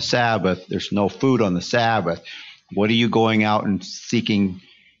work on the Sabbath. There's no food on the Sabbath. What are you going out and seeking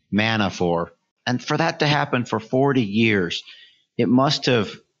manna for? And for that to happen for 40 years, it must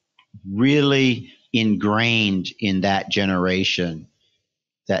have really ingrained in that generation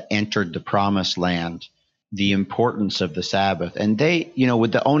that entered the promised land the importance of the Sabbath. And they,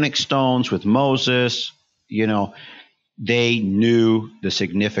 with the onyx stones, with Moses, they knew the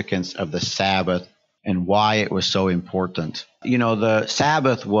significance of the Sabbath and why it was so important. The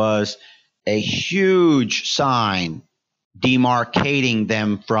Sabbath was a huge sign demarcating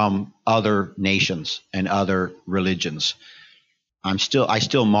them from other nations and other religions. I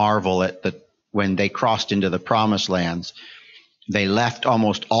still marvel at when they crossed into the promised lands, they left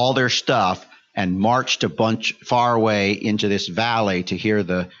almost all their stuff and marched a bunch far away into this valley to hear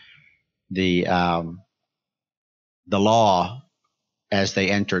the law as they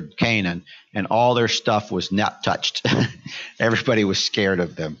entered Canaan, and all their stuff was not touched. Everybody was scared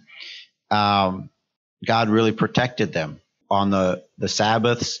of them. God really protected them on the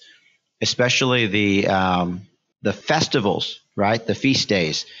Sabbaths, especially the festivals, right? The feast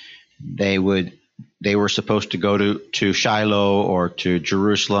days. They were supposed to go to Shiloh or to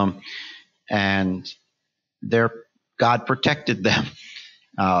Jerusalem, and God protected them,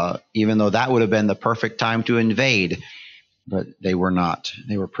 even though that would have been the perfect time to invade, but they were not.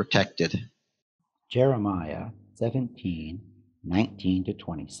 They were protected. Jeremiah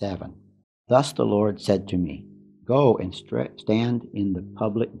 17:19-27. Thus the Lord said to me, Go and stand in the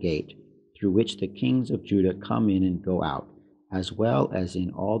public gate, through which the kings of Judah come in and go out, as well as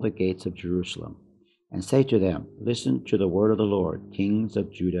in all the gates of Jerusalem. And say to them, Listen to the word of the Lord, kings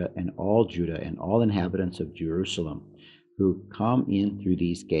of Judah and all inhabitants of Jerusalem, who come in through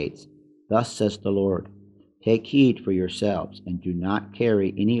these gates. Thus says the Lord, Take heed for yourselves, and do not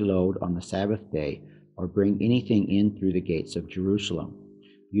carry any load on the Sabbath day, or bring anything in through the gates of Jerusalem.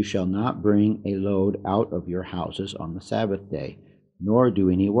 You shall not bring a load out of your houses on the Sabbath day, nor do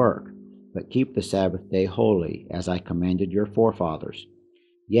any work, but keep the Sabbath day holy, as I commanded your forefathers.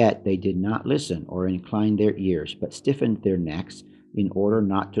 Yet they did not listen or incline their ears, but stiffened their necks in order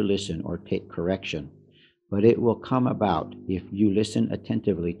not to listen or take correction. But it will come about, if you listen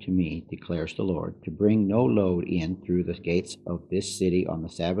attentively to me, declares the Lord, to bring no load in through the gates of this city on the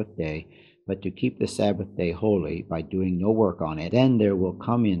Sabbath day, but to keep the Sabbath day holy by doing no work on it. Then there will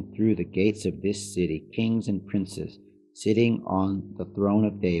come in through the gates of this city kings and princes, sitting on the throne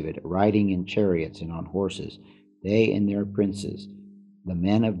of David, riding in chariots and on horses, they and their princes, the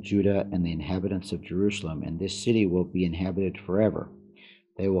men of Judah and the inhabitants of Jerusalem, and this city will be inhabited forever.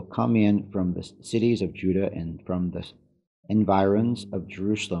 They will come in from the cities of Judah and from the environs of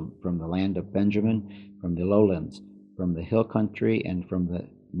Jerusalem, from the land of Benjamin, from the lowlands, from the hill country, and from the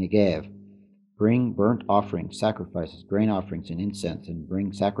Negev. Bring burnt offerings, sacrifices, grain offerings, and incense, and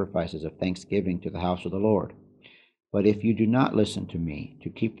bring sacrifices of thanksgiving to the house of the Lord. But if you do not listen to me, to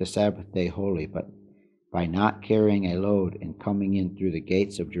keep the Sabbath day holy, but by not carrying a load and coming in through the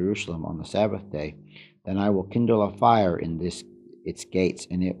gates of Jerusalem on the Sabbath day, then I will kindle a fire in its gates,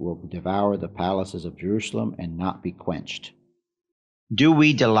 and it will devour the palaces of Jerusalem and not be quenched. Do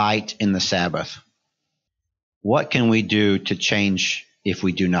we delight in the Sabbath? What can we do to change if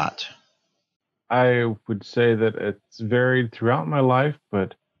we do not? I would say that it's varied throughout my life,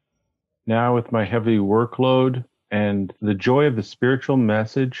 but now with my heavy workload and the joy of the spiritual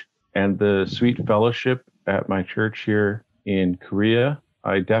message and the sweet fellowship at my church here in Korea,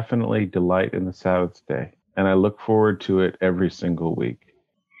 I definitely delight in the Sabbath day, and I look forward to it every single week.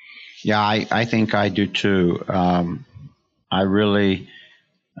 Yeah, I think I do too. I really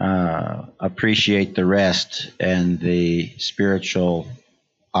appreciate the rest and the spiritual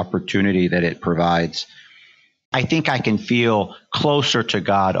opportunity that it provides. I think I can feel closer to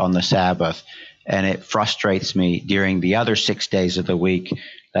God on the Sabbath, and it frustrates me during the other 6 days of the week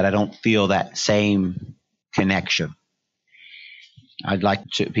that I don't feel that same connection. I'd like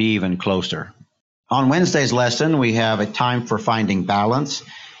to be even closer. On Wednesday's lesson, we have a time for finding balance,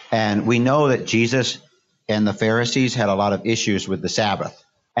 and we know that Jesus and the Pharisees had a lot of issues with the Sabbath.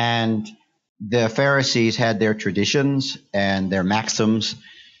 And the Pharisees had their traditions and their maxims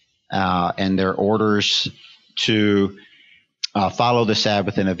and their orders to follow the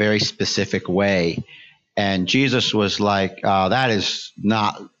Sabbath in a very specific way. And Jesus was like, that is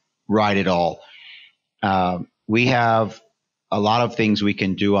not right at all. We have a lot of things we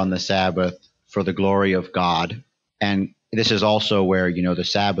can do on the Sabbath for the glory of God. And this is also where, the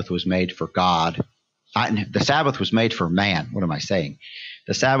Sabbath was made for God. The Sabbath was made for man. What am I saying?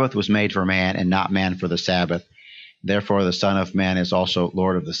 The Sabbath was made for man and not man for the Sabbath. Therefore, the Son of Man is also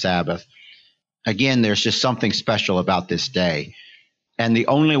Lord of the Sabbath. Again, there's just something special about this day. And the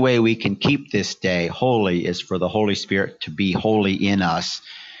only way we can keep this day holy is for the Holy Spirit to be holy in us.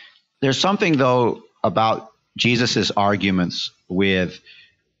 There's something, though, about Jesus's arguments with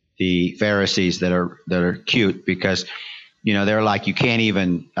the Pharisees that are cute, because, they're like, you can't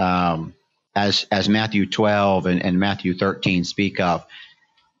even, as Matthew 12 and Matthew 13 speak of,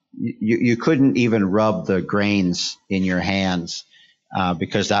 you couldn't even rub the grains in your hands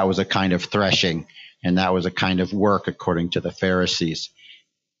because that was a kind of threshing and that was a kind of work according to the Pharisees.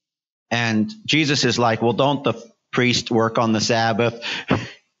 And Jesus is like, well, don't the priest work on the Sabbath?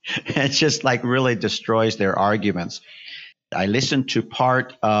 It's just like really destroys their arguments. I listened to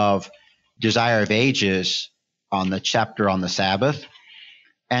part of Desire of Ages on the chapter on the Sabbath,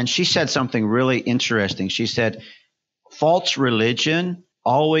 and she said something really interesting. She said, false religion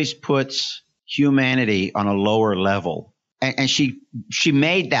always puts humanity on a lower level. And she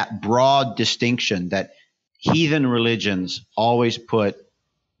made that broad distinction that heathen religions always put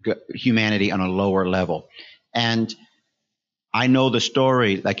humanity on a lower level. And I know the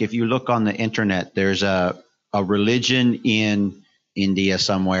story. Like if you look on the internet, there's a religion in India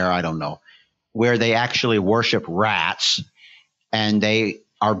somewhere, I don't know, where they actually worship rats, and they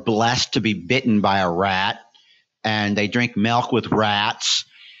are blessed to be bitten by a rat, and they drink milk with rats,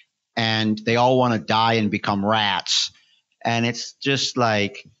 and they all want to die and become rats. And it's just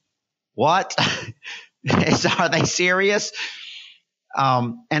like, what? Are they serious?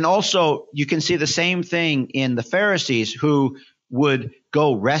 And also, you can see the same thing in the Pharisees, who would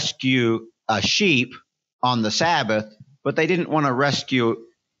go rescue a sheep on the Sabbath, but they didn't want to rescue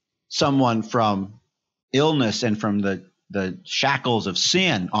someone from illness and from the shackles of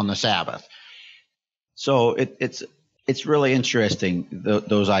sin on the Sabbath. So it's really interesting,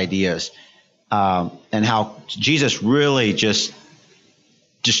 those ideas, and how Jesus really just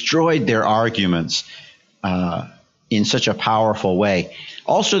destroyed their arguments in such a powerful way.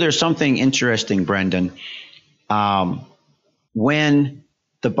 Also, there's something interesting, Brendon. When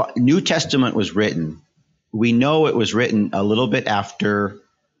the New Testament was written, we know it was written a little bit after,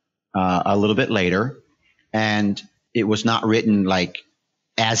 a little bit later, and it was not written like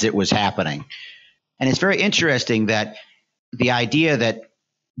as it was happening. And it's very interesting that the idea that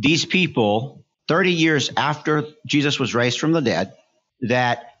these people, 30 years after Jesus was raised from the dead,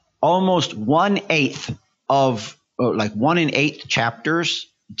 that almost 1/8 of, like 1 in 8 chapters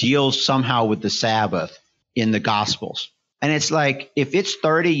deals somehow with the Sabbath in the Gospels. And it's like, if it's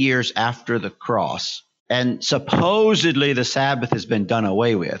 30 years after the cross and supposedly the Sabbath has been done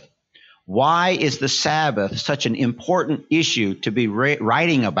away with, why is the Sabbath such an important issue to be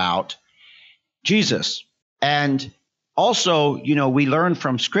writing about Jesus? And also, we learn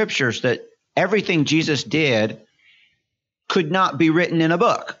from scriptures that everything Jesus did could not be written in a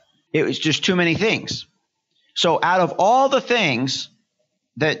book. It was just too many things. So out of all the things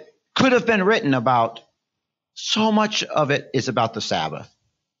that could have been written about, so much of it is about the Sabbath,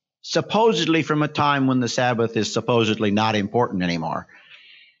 supposedly from a time when the Sabbath is supposedly not important anymore.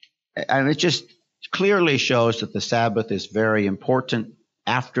 And it just clearly shows that the Sabbath is very important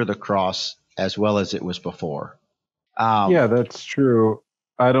after the cross as well as it was before. Yeah, that's true.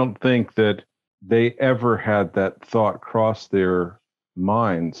 I don't think that they ever had that thought cross their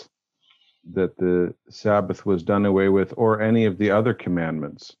minds that the Sabbath was done away with, or any of the other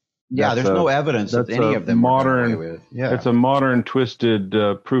commandments. Yeah, there's no evidence that any of them were done away with. Yeah. It's a modern twisted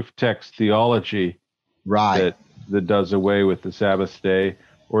proof text theology, right, that does away with the Sabbath day,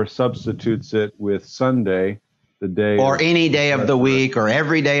 or substitutes it with Sunday, the day, or any day of the week, or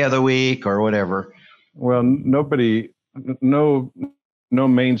every day of the week, or whatever. Well, no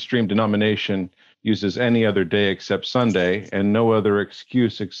mainstream denomination uses any other day except Sunday, and no other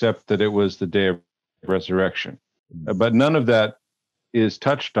excuse except that it was the day of resurrection. But none of that is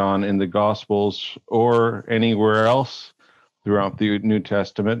touched on in the Gospels or anywhere else throughout the New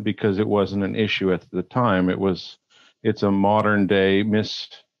Testament, because it wasn't an issue at the time. It's a modern day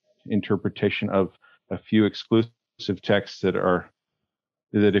misinterpretation of a few exclusive texts that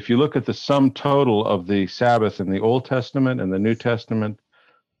if you look at the sum total of the Sabbath in the Old Testament and the New Testament,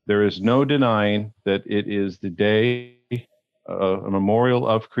 there is no denying that it is the day, a memorial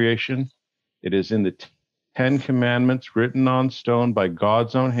of creation. It is in the 10 Commandments written on stone by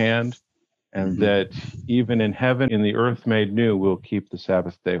God's own hand, and that even in heaven, in the earth made new, we'll keep the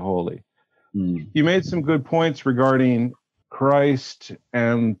Sabbath day holy. You made some good points regarding Christ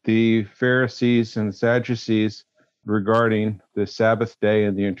and the Pharisees and Sadducees regarding the Sabbath day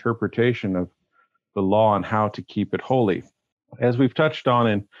and the interpretation of the law and how to keep it holy. As we've touched on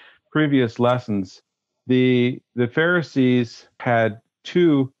in previous lessons, the Pharisees had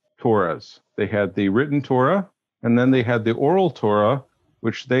 2 Torahs. They had the written Torah, and then they had the oral Torah,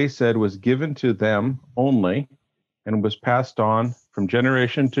 which they said was given to them only and was passed on from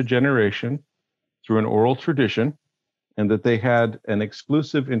generation to generation through an oral tradition, and that they had an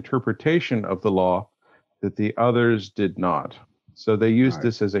exclusive interpretation of the law that the others did not. So they used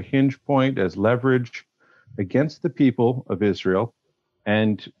this as a hinge point, as leverage against the people of Israel,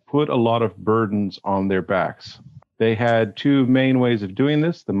 and put a lot of burdens on their backs. They had 2 main ways of doing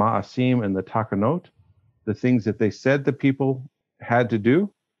this, the ma'asim and the takanot, the things that they said the people had to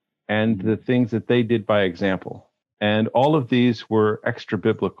do, and the things that they did by example. And all of these were extra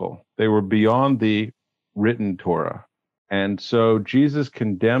biblical. They were beyond the written Torah. And so Jesus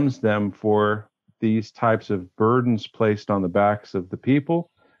condemns them for these types of burdens placed on the backs of the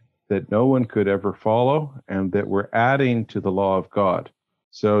people that no one could ever follow, and that were adding to the law of God.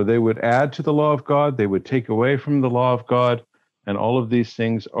 So they would add to the law of God, they would take away from the law of God, and all of these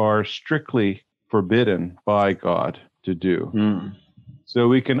things are strictly forbidden by God to do. So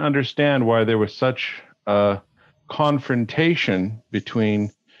we can understand why there was such a confrontation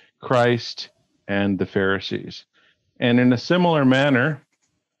between Christ and the Pharisees. And in a similar manner,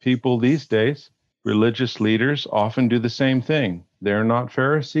 people these days, religious leaders, often do the same thing. They're not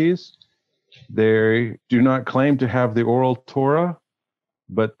Pharisees. They do not claim to have the oral Torah,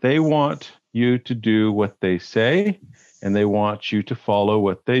 but they want you to do what they say, and they want you to follow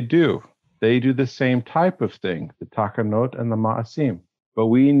what they do. They do the same type of thing, the takanot and the ma'asim. But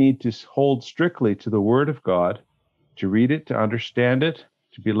we need to hold strictly to the Word of God, to read it, to understand it,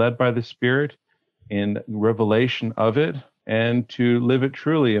 to be led by the Spirit in revelation of it, and to live it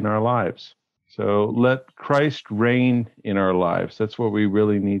truly in our lives. So let Christ reign in our lives. That's what we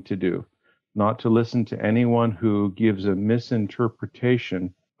really need to do, not to listen to anyone who gives a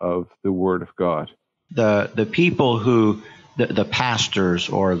misinterpretation of the Word of God. The people who, the pastors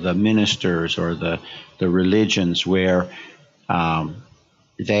or the ministers or the religions where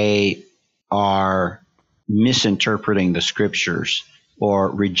they are misinterpreting the scriptures or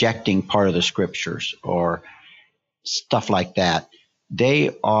rejecting part of the scriptures or stuff like that, they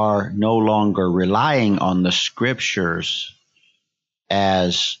are no longer relying on the scriptures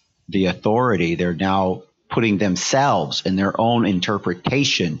as the authority. They're now putting themselves and their own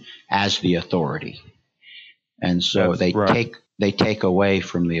interpretation as the authority. And so they take away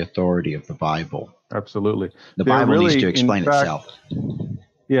from the authority of the Bible. Absolutely. The Bible needs to explain itself.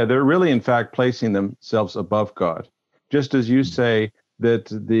 Yeah, they're really, in fact, placing themselves above God. Just as you say that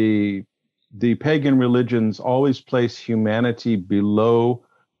the pagan religions always place humanity below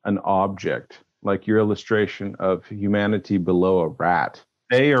an object, like your illustration of humanity below a rat.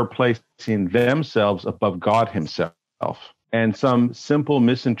 They are placing themselves above God himself. And some simple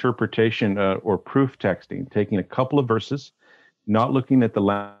misinterpretation or proof texting, taking a couple of verses, not looking at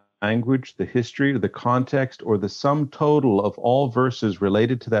the language, the history, the context, or the sum total of all verses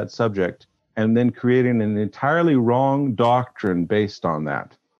related to that subject, and then creating an entirely wrong doctrine based on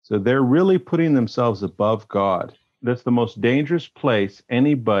that. So they're really putting themselves above God. That's the most dangerous place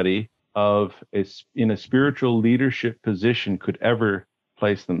anybody in a spiritual leadership position could ever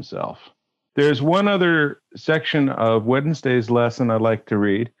place themselves. There's one other section of Wednesday's lesson I'd like to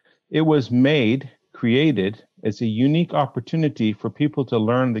read. It was created as a unique opportunity for people to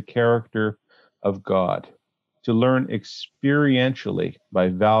learn the character of God, to learn experientially by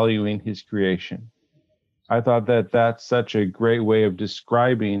valuing his creation. I thought that that's such a great way of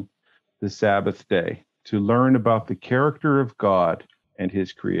describing the Sabbath day, to learn about the character of God and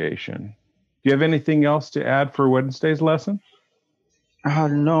his creation. Do you have anything else to add for Wednesday's lesson?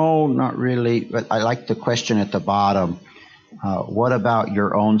 No, not really. But I like the question at the bottom. What about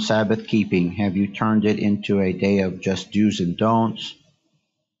your own Sabbath keeping? Have you turned it into a day of just do's and don'ts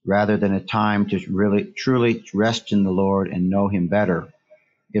rather than a time to really, truly rest in the Lord and know him better?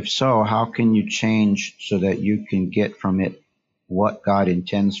 If so, how can you change so that you can get from it what God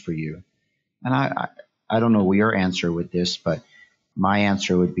intends for you? And I don't know your answer with this, but my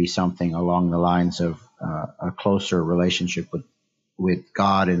answer would be something along the lines of a closer relationship with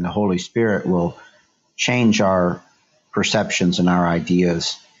God, and the Holy Spirit will change our perceptions and our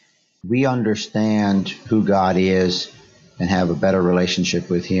ideas. We understand who God is and have a better relationship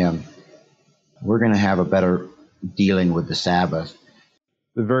with him. We're going to have a better dealing with the Sabbath.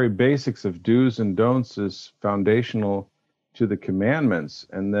 The very basics of do's and don'ts is foundational to the commandments.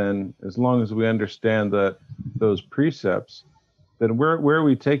 And then as long as we understand those precepts, then where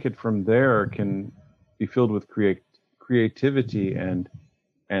we take it from there can be filled with creativity, and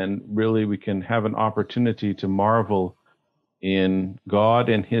really we can have an opportunity to marvel in God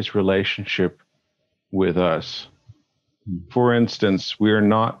and his relationship with us. For instance, we are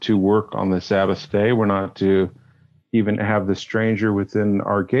not to work on the Sabbath day. We're not to even have the stranger within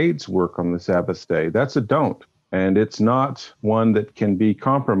our gates work on the Sabbath day. That's a don't. And it's not one that can be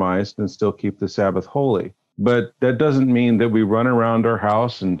compromised and still keep the Sabbath holy. But that doesn't mean that we run around our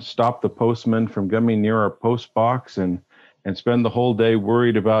house and stop the postman from coming near our post box and spend the whole day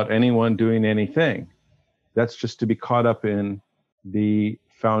worried about anyone doing anything. That's just to be caught up in the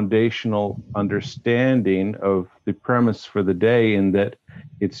foundational understanding of the premise for the day, in that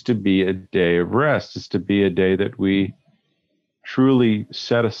it's to be a day of rest. It's to be a day that we truly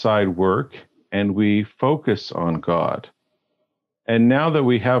set aside work and we focus on God. And now that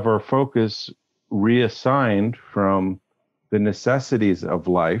we have our focus reassigned from the necessities of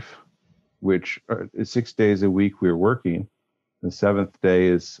life, which is 6 days a week we're working, the seventh day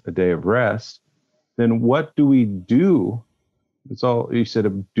is a day of rest, then what do we do? It's all you said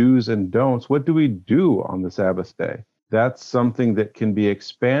of do's and don'ts. What do we do on the Sabbath day? That's something that can be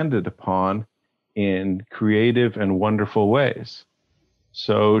expanded upon in creative and wonderful ways.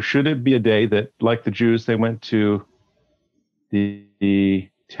 So should it be a day that, like the Jews, they went to the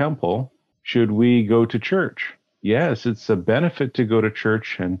temple, should we go to church? Yes, it's a benefit to go to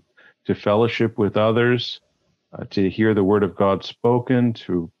church and to fellowship with others, to hear the word of God spoken,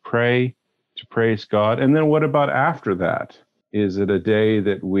 to pray, to praise God. And then what about after that? Is it a day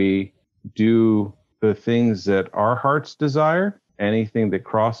that we do the things that our hearts desire? Anything that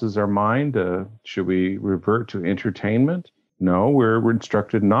crosses our mind? Should we revert to entertainment? No, we're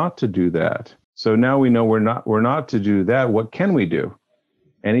instructed not to do that. So now we know we're not to do that. What can we do?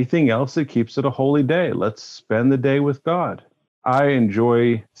 Anything else that keeps it a holy day? Let's spend the day with God. I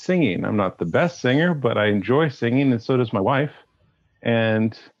enjoy singing. I'm not the best singer, but I enjoy singing, and so does my wife.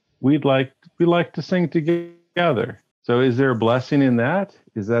 And we like to sing together. So is there a blessing in that?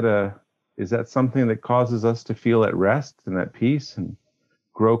 Is that something that causes us to feel at rest and at peace and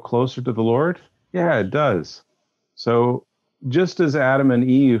grow closer to the Lord? Yeah, it does. So just as Adam and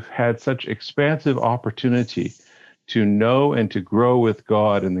Eve had such expansive opportunity to know and to grow with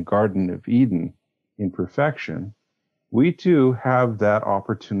God in the Garden of Eden in perfection, we too have that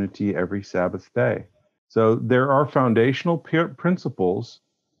opportunity every Sabbath day. So there are foundational principles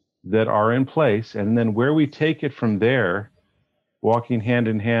that are in place, and then where we take it from there, walking hand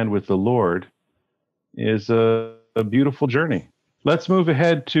in hand with the Lord, is a beautiful journey. Let's move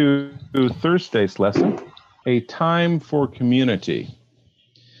ahead to Thursday's lesson, a time for community.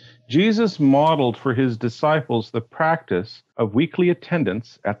 Jesus modeled for his disciples the practice of weekly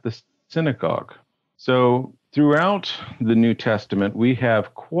attendance at the synagogue. So throughout the New Testament, we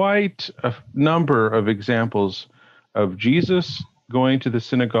have quite a number of examples of Jesus going to the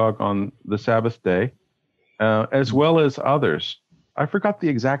synagogue on the Sabbath day, as well as others. I forgot the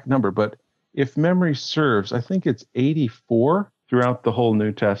exact number, but if memory serves, I think it's 84 throughout the whole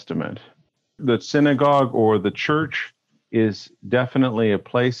New Testament. The synagogue or the church is definitely a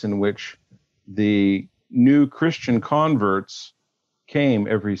place in which the new Christian converts came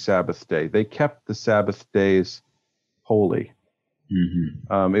every Sabbath day. They kept the Sabbath days holy.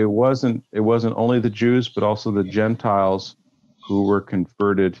 Mm-hmm. It wasn't only the Jews, but also the Gentiles who were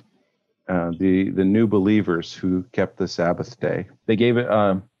converted, the new believers who kept the Sabbath day. They gave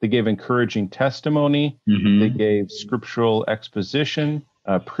encouraging testimony. Mm-hmm. They gave scriptural exposition,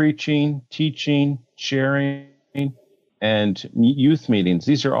 preaching, teaching, sharing, and youth meetings.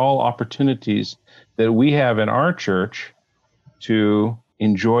 These are all opportunities that we have in our church to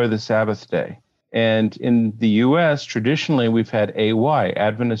enjoy the Sabbath day. And in the U.S., traditionally, we've had AY,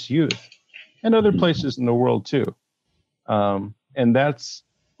 Adventist Youth, and other places in the world too. And that's,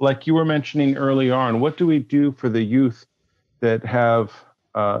 like you were mentioning early on, what do we do for the youth that have,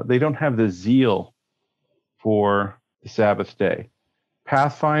 they don't have the zeal for the Sabbath day?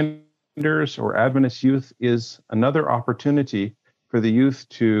 Pathfinders or Adventist Youth is another opportunity for the youth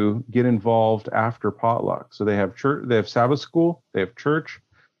to get involved after potluck. So they have church, they have Sabbath school, they have church,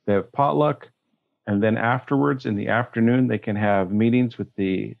 they have potluck, and then afterwards in the afternoon they can have meetings with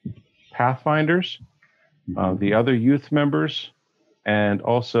the Pathfinders, the other youth members, and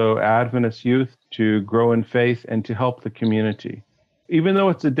also Adventist Youth to grow in faith and to help the community. Even though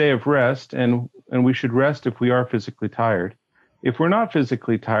it's a day of rest, and we should rest if we are physically tired, if we're not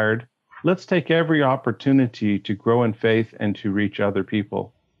physically tired, let's take every opportunity to grow in faith and to reach other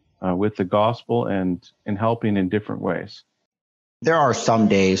people with the gospel and in helping in different ways. There are some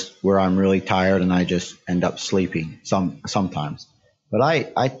days where I'm really tired and I just end up sleeping sometimes. But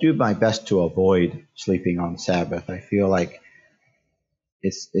I do my best to avoid sleeping on Sabbath. I feel like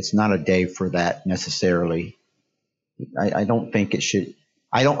it's not a day for that necessarily. I don't think it should.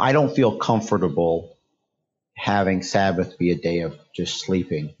 I don't feel comfortable having Sabbath be a day of just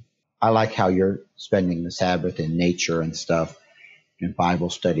sleeping. I like how you're spending the Sabbath in nature and stuff, and Bible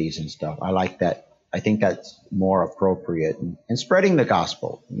studies and stuff. I like that. I think that's more appropriate. And spreading the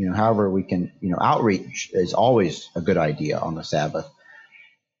gospel, however we can, outreach is always a good idea on the Sabbath.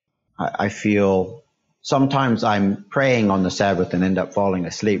 I feel sometimes I'm praying on the Sabbath and end up falling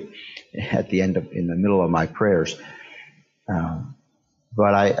asleep in the middle of my prayers.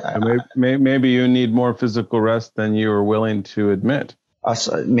 But maybe you need more physical rest than you are willing to admit.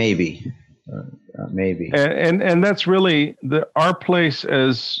 Maybe. And that's really our place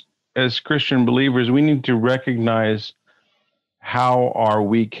as Christian believers. We need to recognize how our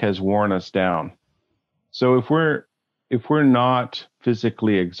week has worn us down. So if we're not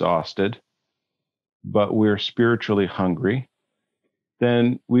physically exhausted, but we're spiritually hungry,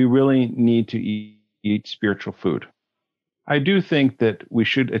 then we really need to eat spiritual food. I do think that we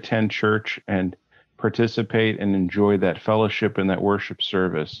should attend church and participate and enjoy that fellowship and that worship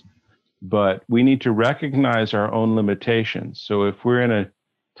service, but we need to recognize our own limitations. So if we're in a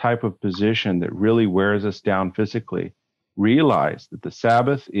type of position that really wears us down physically, realize that the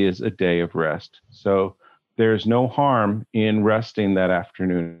Sabbath is a day of rest. So there's no harm in resting that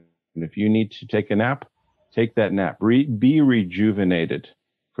afternoon. And if you need to take a nap, take that nap. Be rejuvenated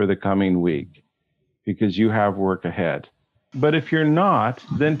for the coming week because you have work ahead. But if you're not,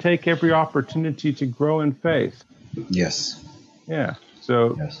 then take every opportunity to grow in faith. Yes. Yeah.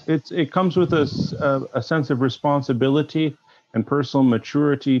 So yes. It comes with a sense of responsibility and personal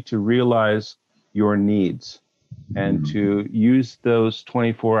maturity to realize your needs and to use those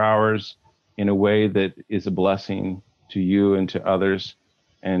 24 hours in a way that is a blessing to you and to others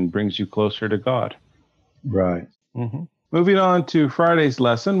and brings you closer to God. Right. Mm-hmm. Moving on to Friday's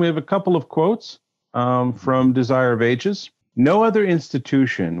lesson, we have a couple of quotes from Desire of Ages. No other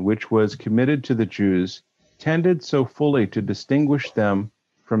institution which was committed to the Jews tended so fully to distinguish them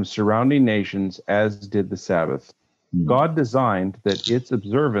from surrounding nations as did the Sabbath. God designed that its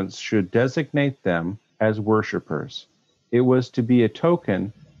observance should designate them as worshipers. It was to be a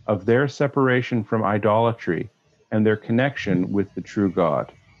token of their separation from idolatry and their connection with the true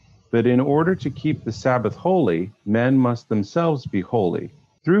God. But in order to keep the Sabbath holy, men must themselves be holy,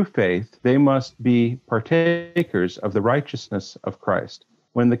 Through faith, they must be partakers of the righteousness of Christ.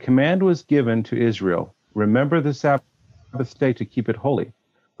 When the command was given to Israel, remember the Sabbath day to keep it holy,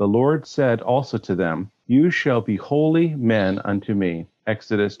 the Lord said also to them, you shall be holy men unto me.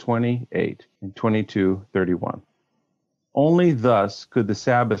 Exodus 28 and 22:31. Only thus could the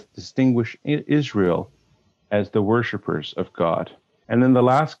Sabbath distinguish Israel as the worshipers of God. And then the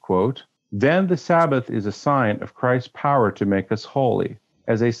last quote, then the Sabbath is a sign of Christ's power to make us holy.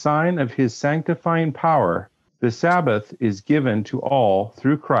 As a sign of his sanctifying power, the Sabbath is given to all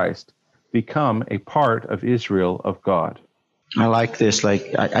through Christ, become a part of Israel of God. I like this.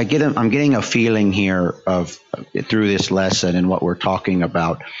 I'm getting a feeling here of through this lesson and what we're talking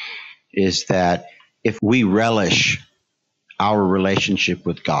about is that if we relish our relationship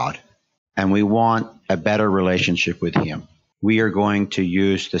with God and we want a better relationship with him, we are going to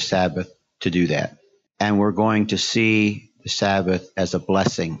use the Sabbath to do that. And we're going to see the Sabbath as a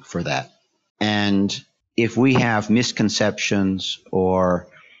blessing for that. And if we have misconceptions or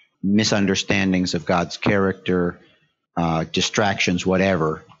misunderstandings of God's character, distractions,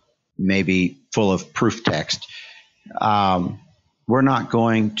 whatever, maybe full of proof text, we're not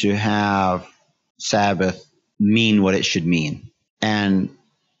going to have Sabbath mean what it should mean. And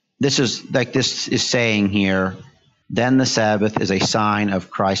this is saying here, then the Sabbath is a sign of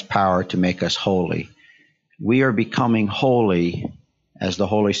Christ's power to make us holy. We are becoming holy as the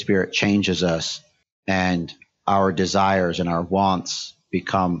Holy Spirit changes us and our desires and our wants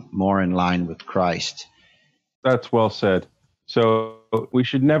become more in line with Christ. That's well said. So we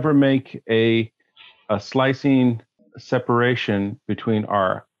should never make a slicing separation between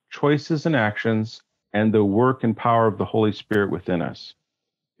our choices and actions and the work and power of the Holy Spirit within us,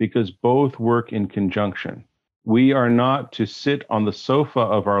 because both work in conjunction. We are not to sit on the sofa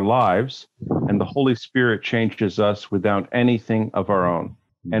of our lives and the Holy Spirit changes us without anything of our own.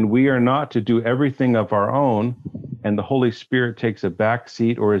 And we are not to do everything of our own and the Holy Spirit takes a back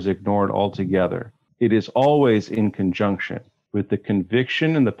seat or is ignored altogether. It is always in conjunction with the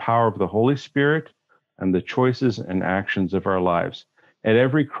conviction and the power of the Holy Spirit and the choices and actions of our lives. At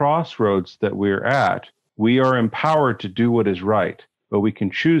every crossroads that we're at, we are empowered to do what is right, but we can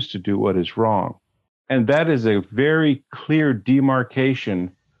choose to do what is wrong. And that is a very clear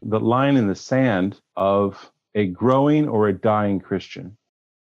demarcation, the line in the sand of a growing or a dying Christian.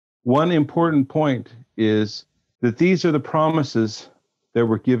 One important point is that these are the promises that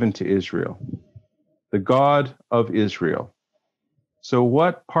were given to Israel, the God of Israel. So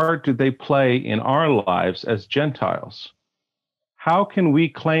what part do they play in our lives as Gentiles? How can we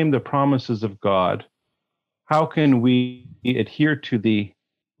claim the promises of God? How can we adhere to the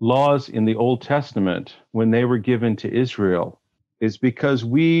laws in the Old Testament when they were given to Israel? Is because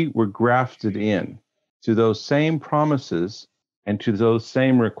we were grafted in to those same promises and to those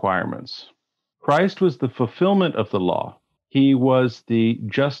same requirements. Christ was the fulfillment of the law. He was the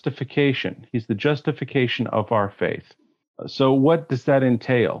justification. He's the justification of our faith. So what does that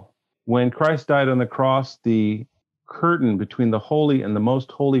entail? When Christ died on the cross, the curtain between the holy and the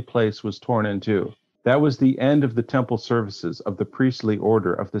most holy place was torn in two. That was the end of the temple services, of the priestly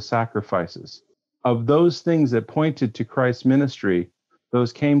order, of the sacrifices. Of those things that pointed to Christ's ministry,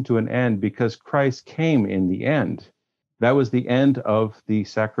 those came to an end because Christ came in the end. That was the end of the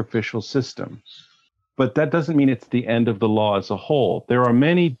sacrificial system. But that doesn't mean it's the end of the law as a whole. There are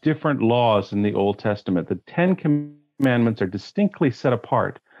many different laws in the Old Testament. The 10 Commandments are distinctly set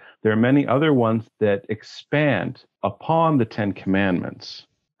apart. There are many other ones that expand upon the 10 Commandments.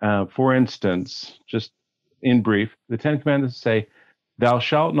 For instance, just in brief, the 10 Commandments say, thou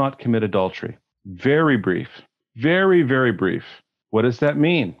shalt not commit adultery. Very brief, very, very brief. What does that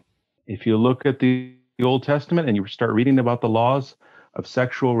mean? If you look at the Old Testament and you start reading about the laws of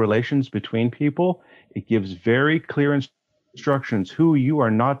sexual relations between people, it gives very clear instructions who you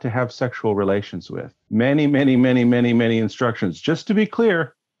are not to have sexual relations with. Many, many, many, many, many instructions. Just to be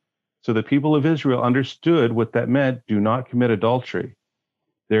clear, so the people of Israel understood what that meant, do not commit adultery.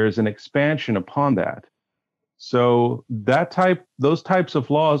 There is an expansion upon that. So those types of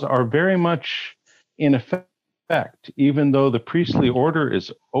laws are very much in effect, even though the priestly order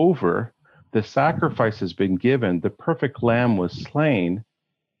is over, the sacrifice has been given, the perfect lamb was slain,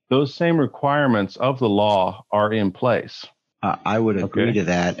 those same requirements of the law are in place. I would agree to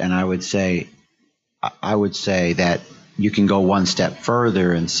that, and I would say that you can go one step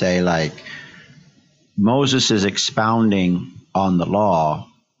further and say, like, Moses is expounding on the law,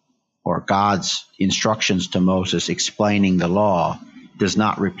 or God's instructions to Moses explaining the law does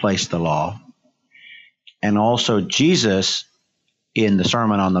not replace the law. And also Jesus in the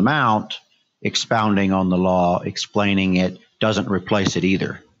Sermon on the Mount expounding on the law, explaining it, doesn't replace it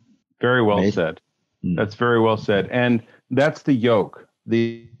either. Very well Right? said. That's very well said. And that's the yoke.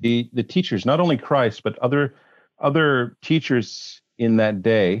 The teachers, not only Christ, but other teachers in that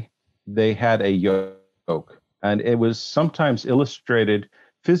day, they had a yoke. And it was sometimes illustrated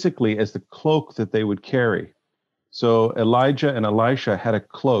physically as the cloak that they would carry. So Elijah and Elisha had a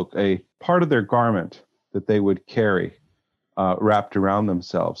cloak, a part of their garment that they would carry wrapped around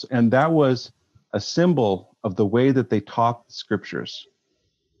themselves. And that was a symbol of the way that they taught the scriptures.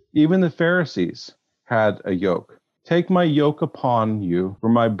 Even the Pharisees had a yoke. Take my yoke upon you, for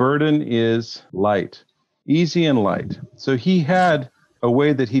my burden is light, easy and light. So he had a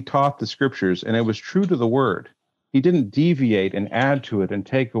way that he taught the scriptures, and it was true to the word. He didn't deviate and add to it and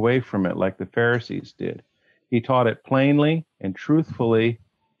take away from it like the Pharisees did. He taught it plainly and truthfully,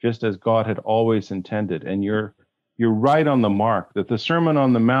 just as God had always intended. And you're right on the mark that the Sermon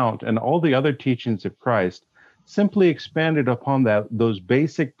on the Mount and all the other teachings of Christ simply expanded upon those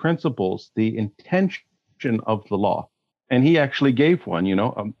basic principles, the intention of the law. And he actually gave one,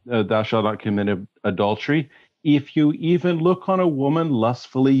 thou shalt not commit adultery. If you even look on a woman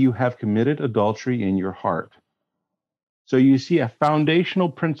lustfully, you have committed adultery in your heart. So you see a foundational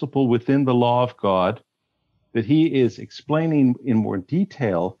principle within the law of God that he is explaining in more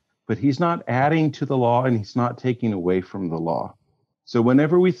detail, but he's not adding to the law and he's not taking away from the law. So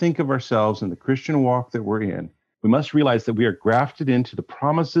whenever we think of ourselves in the Christian walk that we're in, we must realize that we are grafted into the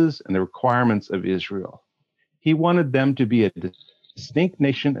promises and the requirements of Israel. He wanted them to be a distinct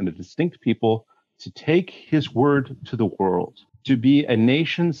nation and a distinct people, to take his word to the world, to be a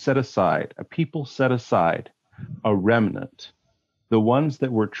nation set aside, a people set aside, a remnant, the ones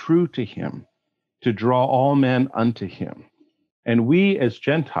that were true to him, to draw all men unto him. And we as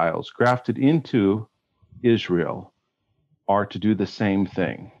Gentiles grafted into Israel are to do the same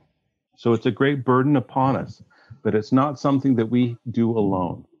thing. So it's a great burden upon us, but it's not something that we do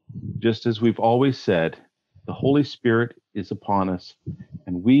alone. Just as we've always said, the Holy Spirit is upon us,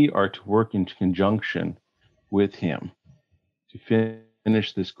 and we are to work in conjunction with him to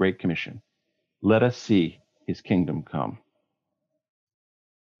finish this great commission. Let us see his kingdom come.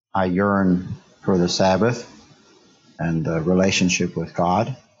 I yearn for the Sabbath and the relationship with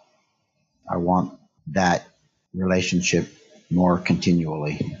God. I want that relationship more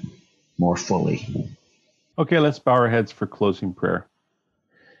continually, more fully. Okay, let's bow our heads for closing prayer.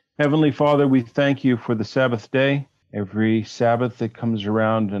 Heavenly Father, we thank you for the Sabbath day. Every Sabbath that comes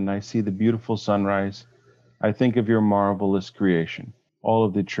around and I see the beautiful sunrise, I think of your marvelous creation, all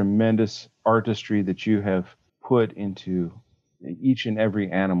of the tremendous artistry that you have put into each and every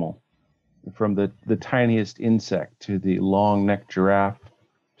animal, from the tiniest insect to the long-necked giraffe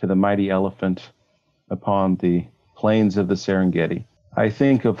to the mighty elephant upon the plains of the Serengeti. I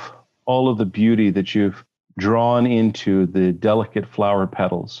think of all of the beauty that you've drawn into the delicate flower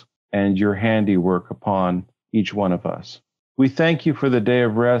petals and your handiwork upon each one of us. We thank you for the day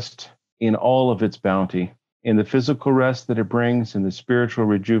of rest in all of its bounty, in the physical rest that it brings, in the spiritual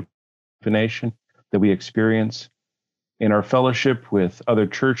rejuvenation that we experience, in our fellowship with other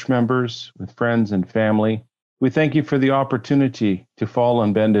church members, with friends and family. We thank you for the opportunity to fall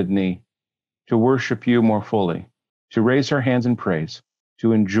on bended knee, to worship you more fully, to raise our hands in praise,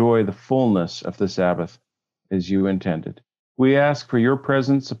 to enjoy the fullness of the Sabbath as you intended. We ask for your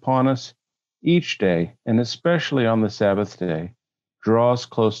presence upon us each day, and especially on the Sabbath day. Draw us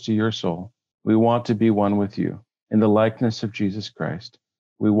close to your soul. We want to be one with you in the likeness of Jesus Christ.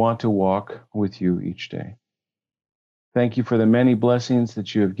 We want to walk with you each day. Thank you for the many blessings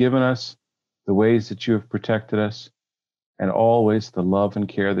that you have given us, the ways that you have protected us, and always the love and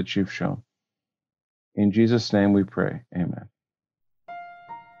care that you've shown. In Jesus' name we pray. Amen.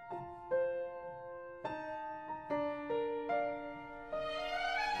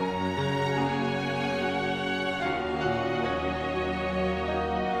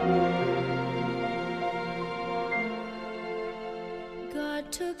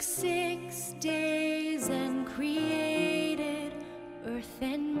 God took 6 days and created earth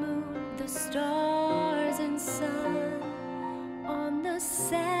and moon, the stars and sun. On the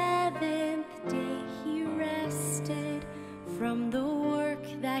 7th day he rested from the work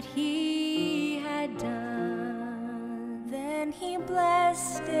that he had done. Then he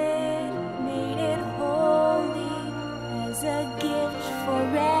blessed it, made it holy as a gift for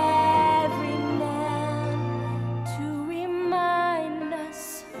every man, to remind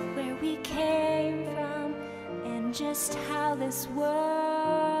us where we came from and just how this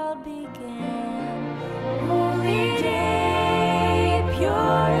world began. Holy day,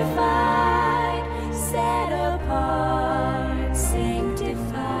 purified, set apart,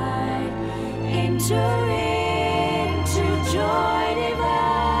 sanctified, enter into joy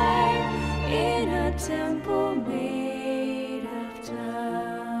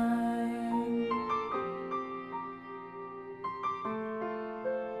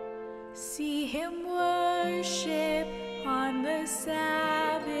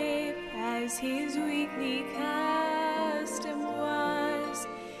as his weekly custom was.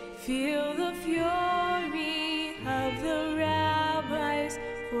 Feel the fury of the rabbis,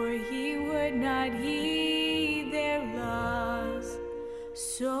 for he would not heed their laws.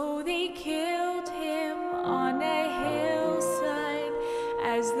 So they killed him on a hillside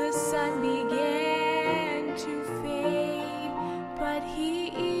as the sun began to fade. But he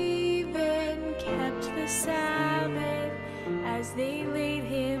even kept the Sabbath as they laid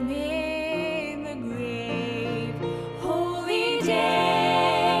him in the grave. Holy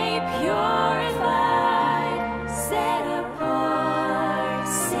day, purified, set apart,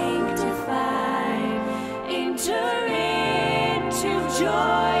 sanctified, enter into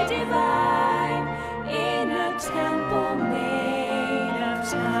joy divine in a temple made of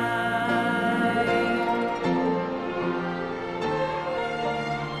time.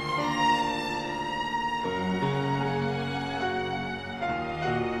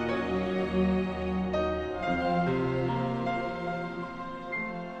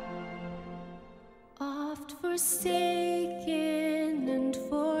 Oft forsaken and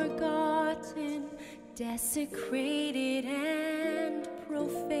forgotten, desecrated and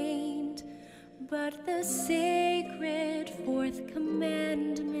profaned, but the sacred fourth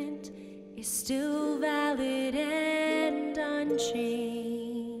commandment is still valid and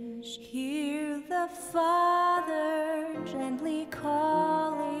unchanged. Hear the Father gently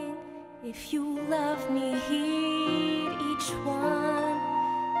calling, if you love me, heed each one,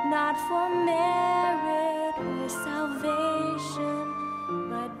 not for merit or salvation,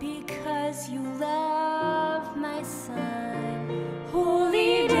 but because you love my Son.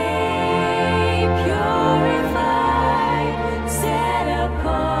 Holy day, purified, set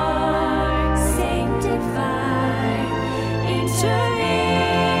apart, sanctified, enter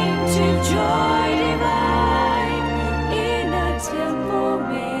into joy divine in a temple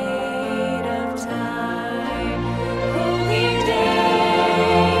made of time. Holy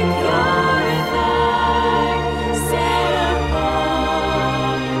day, purified, set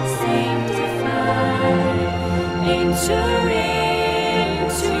apart, sanctified, enter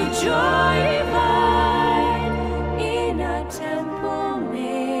into joy divine in a temple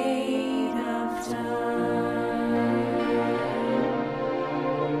made of time.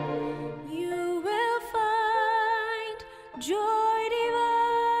 You will find joy divine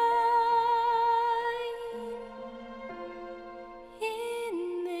in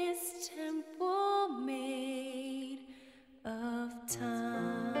this temple made of time.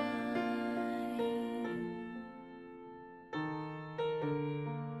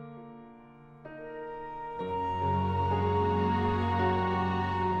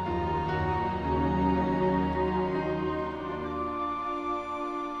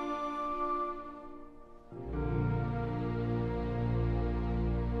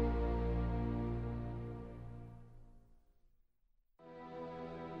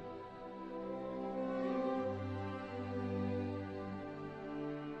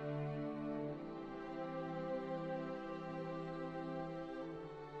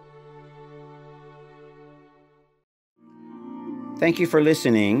 Thank you for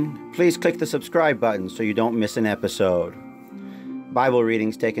listening. Please click the subscribe button so you don't miss an episode. Bible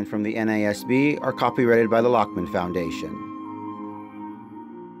readings taken from the NASB are copyrighted by the Lockman Foundation.